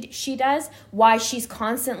frequency she does, why she's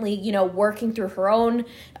constantly, working through her own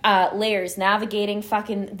layers, navigating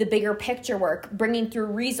fucking the bigger picture work, bringing through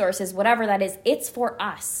resources, whatever that is, it's for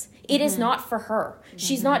us. It is not for her.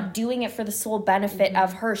 She's not doing it for the sole benefit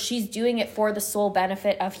of her. She's doing it for the sole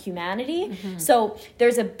benefit of humanity. So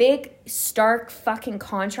there's a big, stark fucking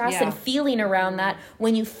contrast and feeling around that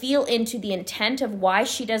when you feel into the intent of why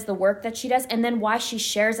she does the work that she does and then why she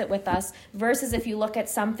shares it with us versus if you look at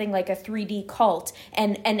something like a 3D cult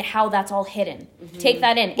and how that's all hidden. Take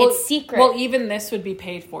that in. Well, it's secret. Well, even this would be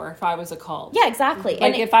paid for if I was a cult. Yeah, exactly.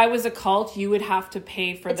 Like if I was a cult, you would have to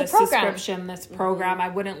pay for this subscription, this program. I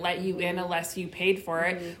wouldn't let you in unless you paid for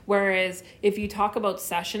it. Whereas if you talk about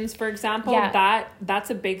sessions, for example, that's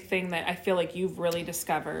a big thing that I feel like you've really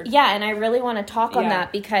discovered. Yeah, and I really want to talk on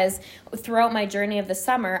that because throughout my journey of the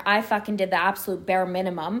summer, I fucking did the absolute bare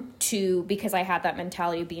minimum because I had that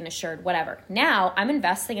mentality of being assured, whatever. Now I'm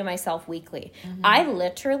investing in myself weekly. I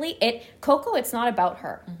literally, Coco, it's not about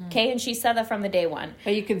her. Okay, and she said that from the day one.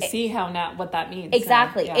 But you can see what that means.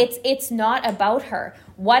 Exactly. It's not about her.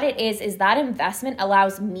 what it is that investment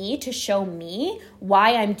allows me to show me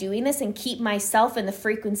why I'm doing this and keep myself in the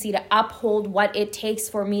frequency to uphold what it takes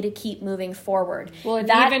for me to keep moving forward. Well,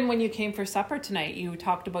 even when you came for supper tonight, you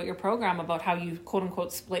talked about your program, about how you quote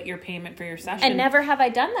unquote split your payment for your session. And never have I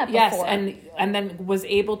done that before. Yes, and then was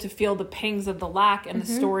able to feel the pangs of the lack and the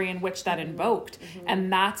story in which that invoked.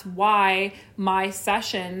 And that's why my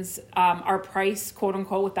sessions are priced quote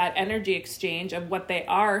unquote with that energy exchange of what they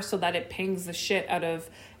are, so that it pings the shit out of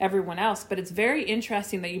everyone else. But it's very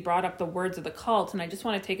interesting that you brought up the words of the cult, and I just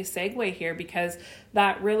want to take a segue here, because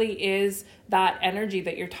that really is that energy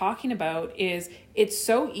that you're talking about. Is it's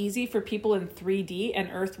so easy for people in 3D and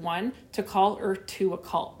Earth 1 to call Earth 2 a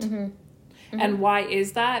cult. And why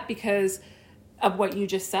is that? Because of what you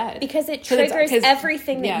just said. Because it triggers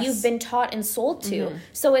everything that you've been taught and sold to.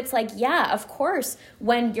 So it's like, yeah, of course,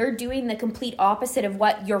 when you're doing the complete opposite of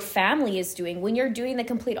what your family is doing, when you're doing the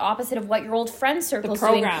complete opposite of what your old friend circle is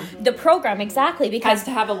doing. The program, exactly. Because has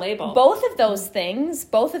to have a label. Both of those things,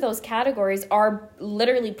 both of those categories are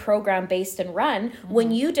literally program based and run. When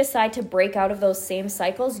you decide to break out of those same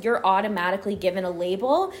cycles, you're automatically given a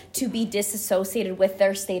label to be disassociated with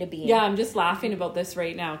their state of being. Yeah, I'm just laughing about this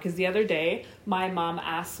right now, because the other day, my mom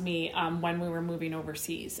asked me when we were moving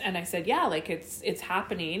overseas, and I said, yeah, like it's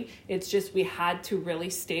happening. It's just we had to really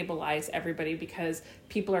stabilize everybody, because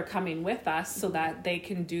people are coming with us so that they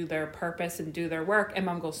can do their purpose and do their work. And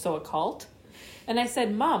Mom goes, so a cult? And I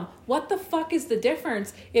said, Mom, what the fuck is the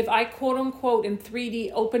difference if I quote unquote in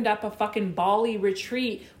 3D opened up a fucking Bali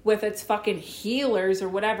retreat with its fucking healers or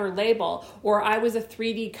whatever label, or I was a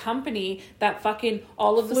 3D company that fucking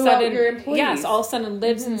all of a sudden, yes, all of a sudden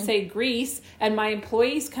lives in say Greece, and my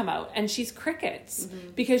employees come out and she's crickets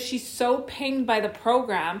because she's so pinged by the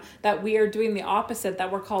program that we are doing the opposite,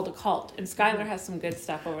 that we're called a cult. And Skylar has some good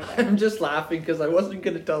stuff over there. I'm just laughing because I wasn't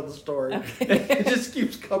going to tell the story. Okay. It just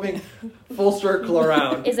keeps coming full circle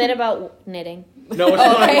around. Is it about knitting? No, it's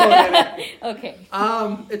not about knitting. Okay.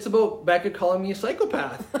 It's about Becca calling me a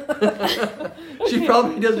psychopath. She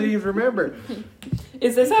probably doesn't even remember.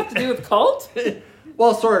 Is this have to do with cult?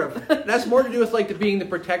 Well, sort of. That's more to do with like being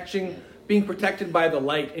protected by the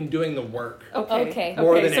light and doing the work. Okay.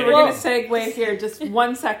 More than so we're going to segue here. Just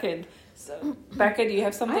 1 second. So, Becca, do you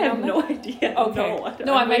have something? I have no idea. Okay.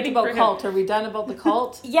 No, I meant about cult. Are we done about the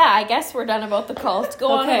cult? Yeah, I guess we're done about the cult.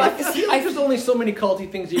 Go on. I feel like there's only so many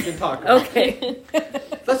culty things you can talk about. Okay.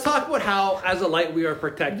 Let's talk about how, as a light, we are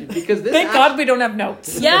protected. Because this Thank God we don't have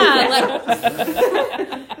notes. Yeah.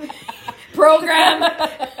 Program.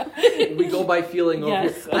 We go by feeling over.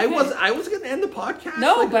 Yes, okay. I was going to end the podcast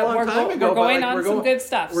but a long time ago. We're going on some good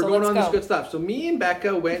stuff. We're going on this good stuff. So me and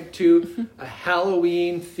Becca went to a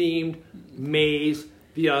Halloween-themed maze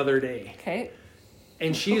the other day. Okay.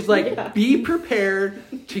 And she's like, be prepared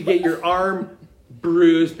to get your arm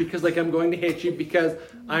bruised because like I'm going to hit you because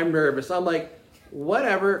I'm nervous. I'm like,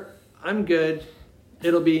 whatever, I'm good.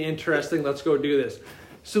 It'll be interesting. Let's go do this.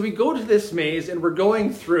 So we go to this maze and we're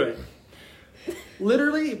going through it.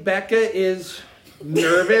 Literally, Becca is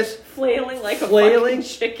nervous. Flailing like a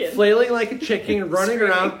chicken. Flailing like a chicken, running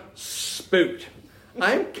around, spooked.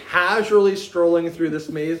 I'm casually strolling through this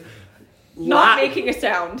maze. Not making a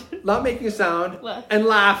sound. And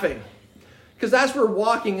laughing. Because as we're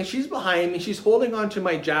walking, and she's behind me, she's holding onto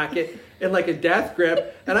my jacket in like a death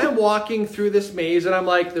grip, and I'm walking through this maze, and I'm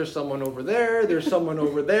like, there's someone over there, there's someone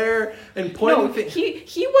over there, and pointing things.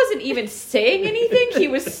 He wasn't even saying anything. He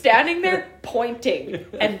was standing there pointing,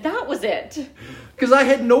 and that was it. Because I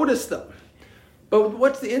had noticed them. But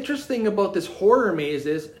what's the interesting about this horror maze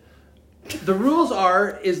is, the rules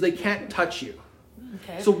is they can't touch you.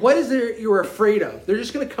 Okay. So what is it you're afraid of? They're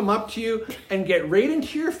just going to come up to you and get right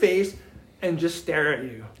into your face and just stare at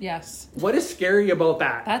you. Yes. What is scary about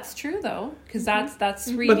that? That's true though, because that's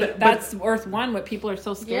 3D. That's Earth 1. What people are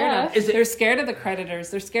so scared of. They're scared of the creditors.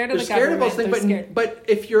 They're scared of the government. But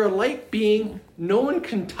if you're a light being, no one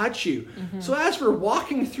can touch you. So as we're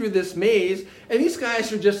walking through this maze, and these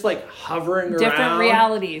guys are just like hovering around, different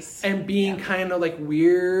realities, and being kind of like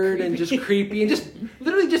weird and just creepy and just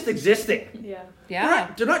literally just existing.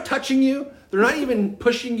 Yeah. They're not touching you. They're not even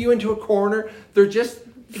pushing you into a corner. They're just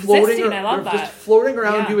floating. Just floating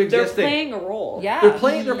around you existing. They're playing a role. Yeah. They're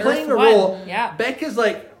playing a role. Yeah. Becca's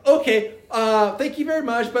like, okay, thank you very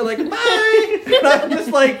much, but like, bye. And I'm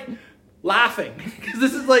just like laughing because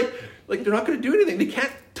this is like they're not going to do anything. They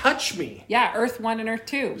can't touch me. Yeah, Earth 1 and Earth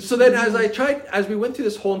 2. So then as we went through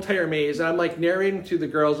this whole entire maze, and I'm like narrating to the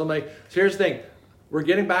girls, I'm like, so here's the thing. We're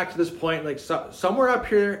getting back to this point, like somewhere up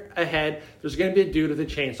here ahead, there's going to be a dude with a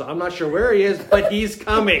chainsaw. I'm not sure where he is, but he's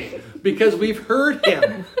coming because we've heard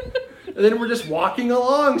him. And then we're just walking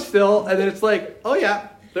along still, and then it's like, oh yeah,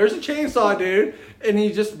 there's a chainsaw, dude. And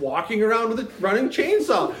he's just walking around with a running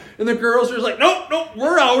chainsaw. And the girls are just like, nope,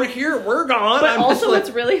 we're out of here. We're gone. But also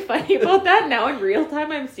what's really funny about that, now in real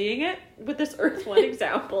time I'm seeing it, with this Earth 1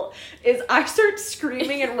 example, is I start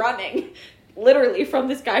screaming and running. Literally from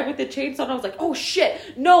this guy with the chainsaw. And I was like, oh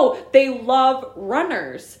shit. No, they love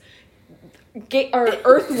runners.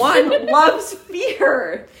 Earth 1 loves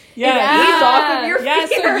fear. Yeah. Off of your fear.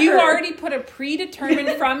 So you already put a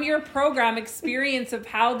predetermined from your program experience of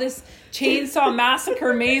how this chainsaw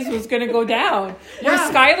massacre maze was going to go down. Where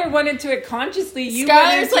Skylar went into it consciously, you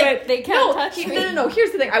Skylar's went into it. they can't touch me. No.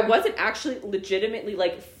 Here's the thing. I wasn't actually legitimately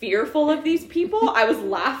like fearful of these people. I was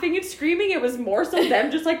laughing and screaming. It was more so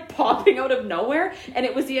them just like popping out of nowhere, and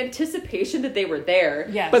it was the anticipation that they were there.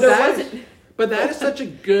 Yes. But there that wasn't. But that is such a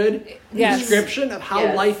good description of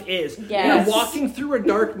how life is. Yes. You're walking through a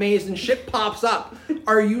dark maze and shit pops up.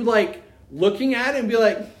 Are you like looking at it and be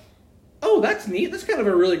like, oh, that's neat. That's kind of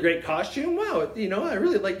a really great costume. Wow, I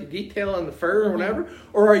really like the detail on the fur or whatever.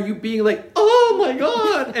 Or are you being like, oh my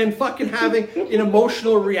God, and fucking having an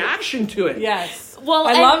emotional reaction to it? Yes. Well,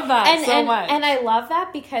 I love that so much. And I love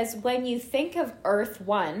that because when you think of Earth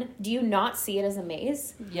 1, do you not see it as a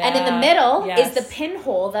maze? Yeah. And in the middle is the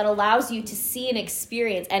pinhole that allows you to see and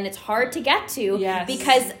experience. And it's hard to get to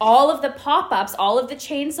because all of the pop-ups, all of the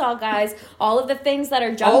chainsaw guys, all of the things that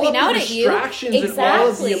are jumping out at you. All of the distractions and all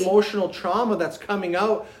of the emotional trauma that's coming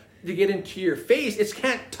out to get into your face, it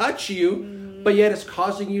can't touch you. But yet it's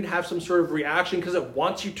causing you to have some sort of reaction because it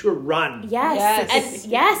wants you to run. Yes.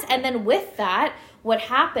 And then with that, what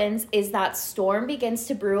happens is that storm begins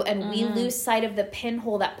to brew and we lose sight of the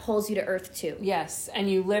pinhole that pulls you to Earth 2. Yes, and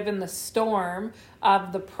you live in the storm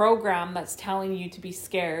of the program that's telling you to be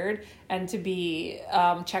scared and to be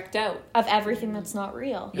checked out. Of everything that's not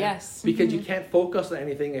real. Yes. Because you can't focus on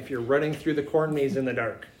anything if you're running through the corn maze in the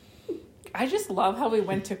dark. I just love how we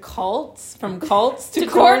went to cults, from cults to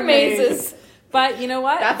corn mazes. But you know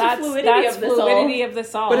what? That's fluidity of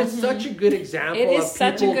this all. But it's such a good example of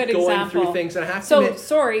people going through things. And I have to admit,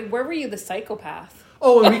 sorry, where were you the psychopath?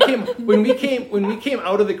 Oh, when we came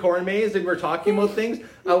out of the corn maze and we're talking about things,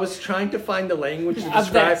 I was trying to find the language to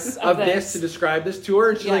describe to describe this to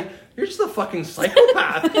her, and she's like, "You're just a fucking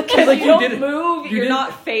psychopath." Because like, you don't move, you're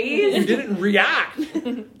not phased. You didn't react.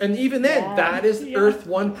 And even then, that is Earth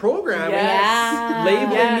 1 programming.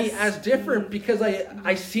 Labeling me as different because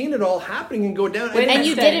I seen it all happening and go down. And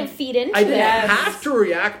you didn't feed into it. I didn't have to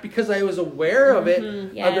react because I was aware of it,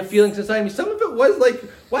 of the feelings inside me. Some of it was like,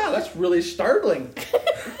 wow, that's really startling.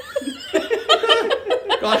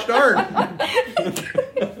 Gosh darn.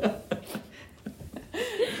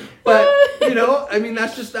 But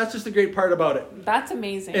that's just the great part about it. That's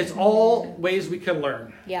amazing. It's all ways we can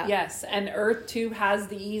learn. Yeah. Yes, and Earth 2 has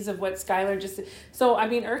the ease of what Skylar just. So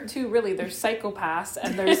Earth 2 really, there's psychopaths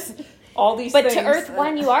and there's all these. But things. to Earth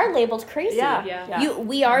 1, you are labeled crazy. Yeah.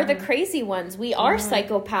 We are the crazy ones. We are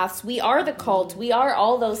psychopaths. We are the cult. We are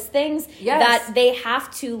all those things that they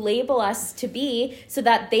have to label us to be so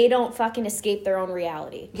that they don't fucking escape their own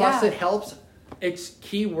reality. Plus, it helps. It's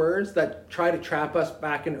keywords that try to trap us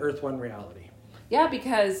back in Earth 1 reality. Yeah,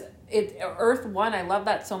 because Earth 1, I love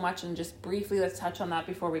that so much, and just briefly let's touch on that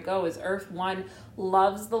before we go, is Earth 1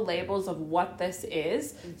 loves the labels of what this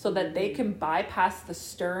is so that they can bypass the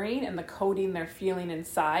stirring and the coding they're feeling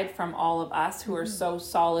inside from all of us who are so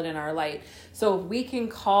solid in our light. So if we can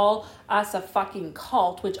call us a fucking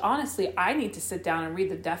cult, which honestly I need to sit down and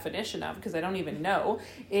read the definition of because I don't even know,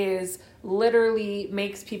 is literally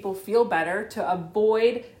makes people feel better to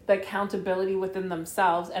avoid the accountability within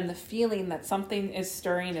themselves and the feeling that something is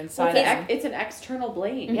stirring inside of them. It's an external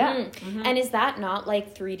blame. Yeah. And is that not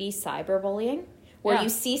like 3D cyberbullying? Where you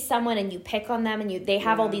see someone and you pick on them and they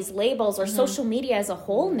have all these labels, or social media as a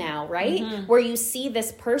whole now, right? Where you see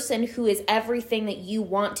this person who is everything that you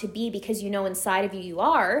want to be because you know inside of you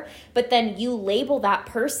are, but then you label that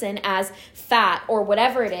person as fat or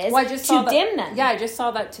whatever it is to dim them. Yeah, I just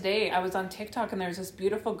saw that today. I was on TikTok and there's this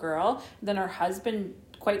beautiful girl, then her husband,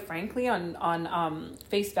 quite frankly, on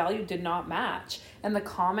face value did not match. And the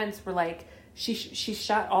comments were like, she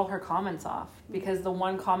shut all her comments off because the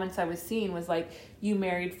one comments I was seeing was like, you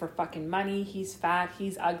married for fucking money, he's fat,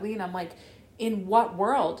 he's ugly. And I'm like, in what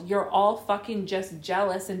world? You're all fucking just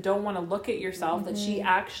jealous and don't want to look at yourself that she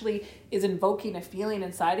actually is invoking a feeling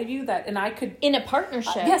inside of you that, and I could... In a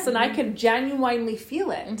partnership. Yes, and I could genuinely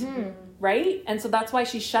feel it. Right? And so that's why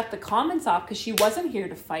she shut the comments off, because she wasn't here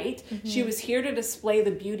to fight. She was here to display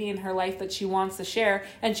the beauty in her life that she wants to share.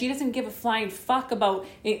 And she doesn't give a flying fuck about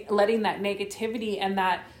letting that negativity and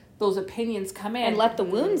that those opinions come in and let the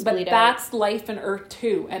wounds bleed out. But that's life in Earth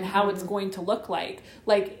 2 and how it's going to look like.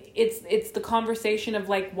 Like, it's the conversation of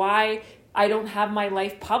like why I don't have my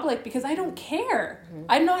life public, because I don't care.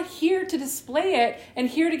 I'm not here to display it and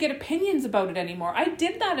here to get opinions about it anymore. I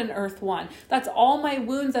did that in Earth 1. That's all my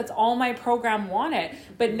wounds. That's all my program wanted.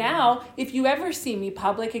 But now, if you ever see me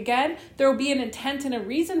public again, there will be an intent and a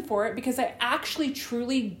reason for it, because I actually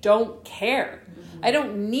truly don't care. I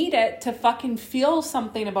don't need it to fucking feel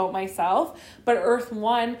something about myself, but Earth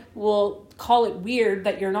 1 will call it weird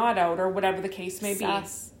that you're not out, or whatever the case may be.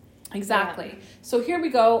 Exactly. Yeah. So here we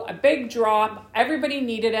go, a big drop. Everybody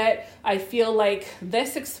needed it. I feel like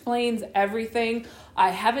this explains everything. I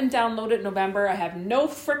haven't downloaded November. I have no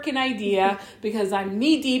freaking idea because I'm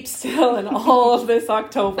knee deep still in all of this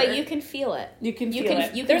October. But you can feel it. You can feel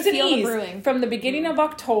it. You can there's feel an ease the brewing. From the beginning of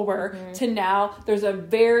October to now. There's a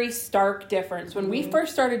very stark difference. When we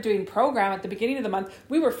first started doing program at the beginning of the month,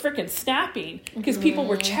 we were freaking snapping because people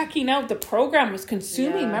were checking out. The program was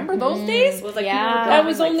consuming. Remember those days? It was like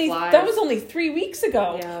that was only 3 weeks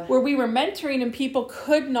ago where we were mentoring and people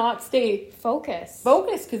could not stay focused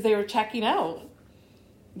because they were checking out.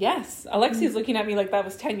 Yes. Alexia's looking at me like that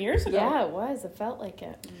was 10 years ago. Yeah, it was. It felt like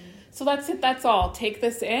it. So that's it. That's all. Take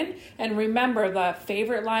this in. And remember the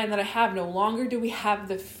favorite line that I have: no longer do we have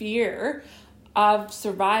the fear of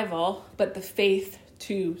survival, but the faith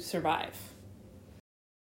to survive.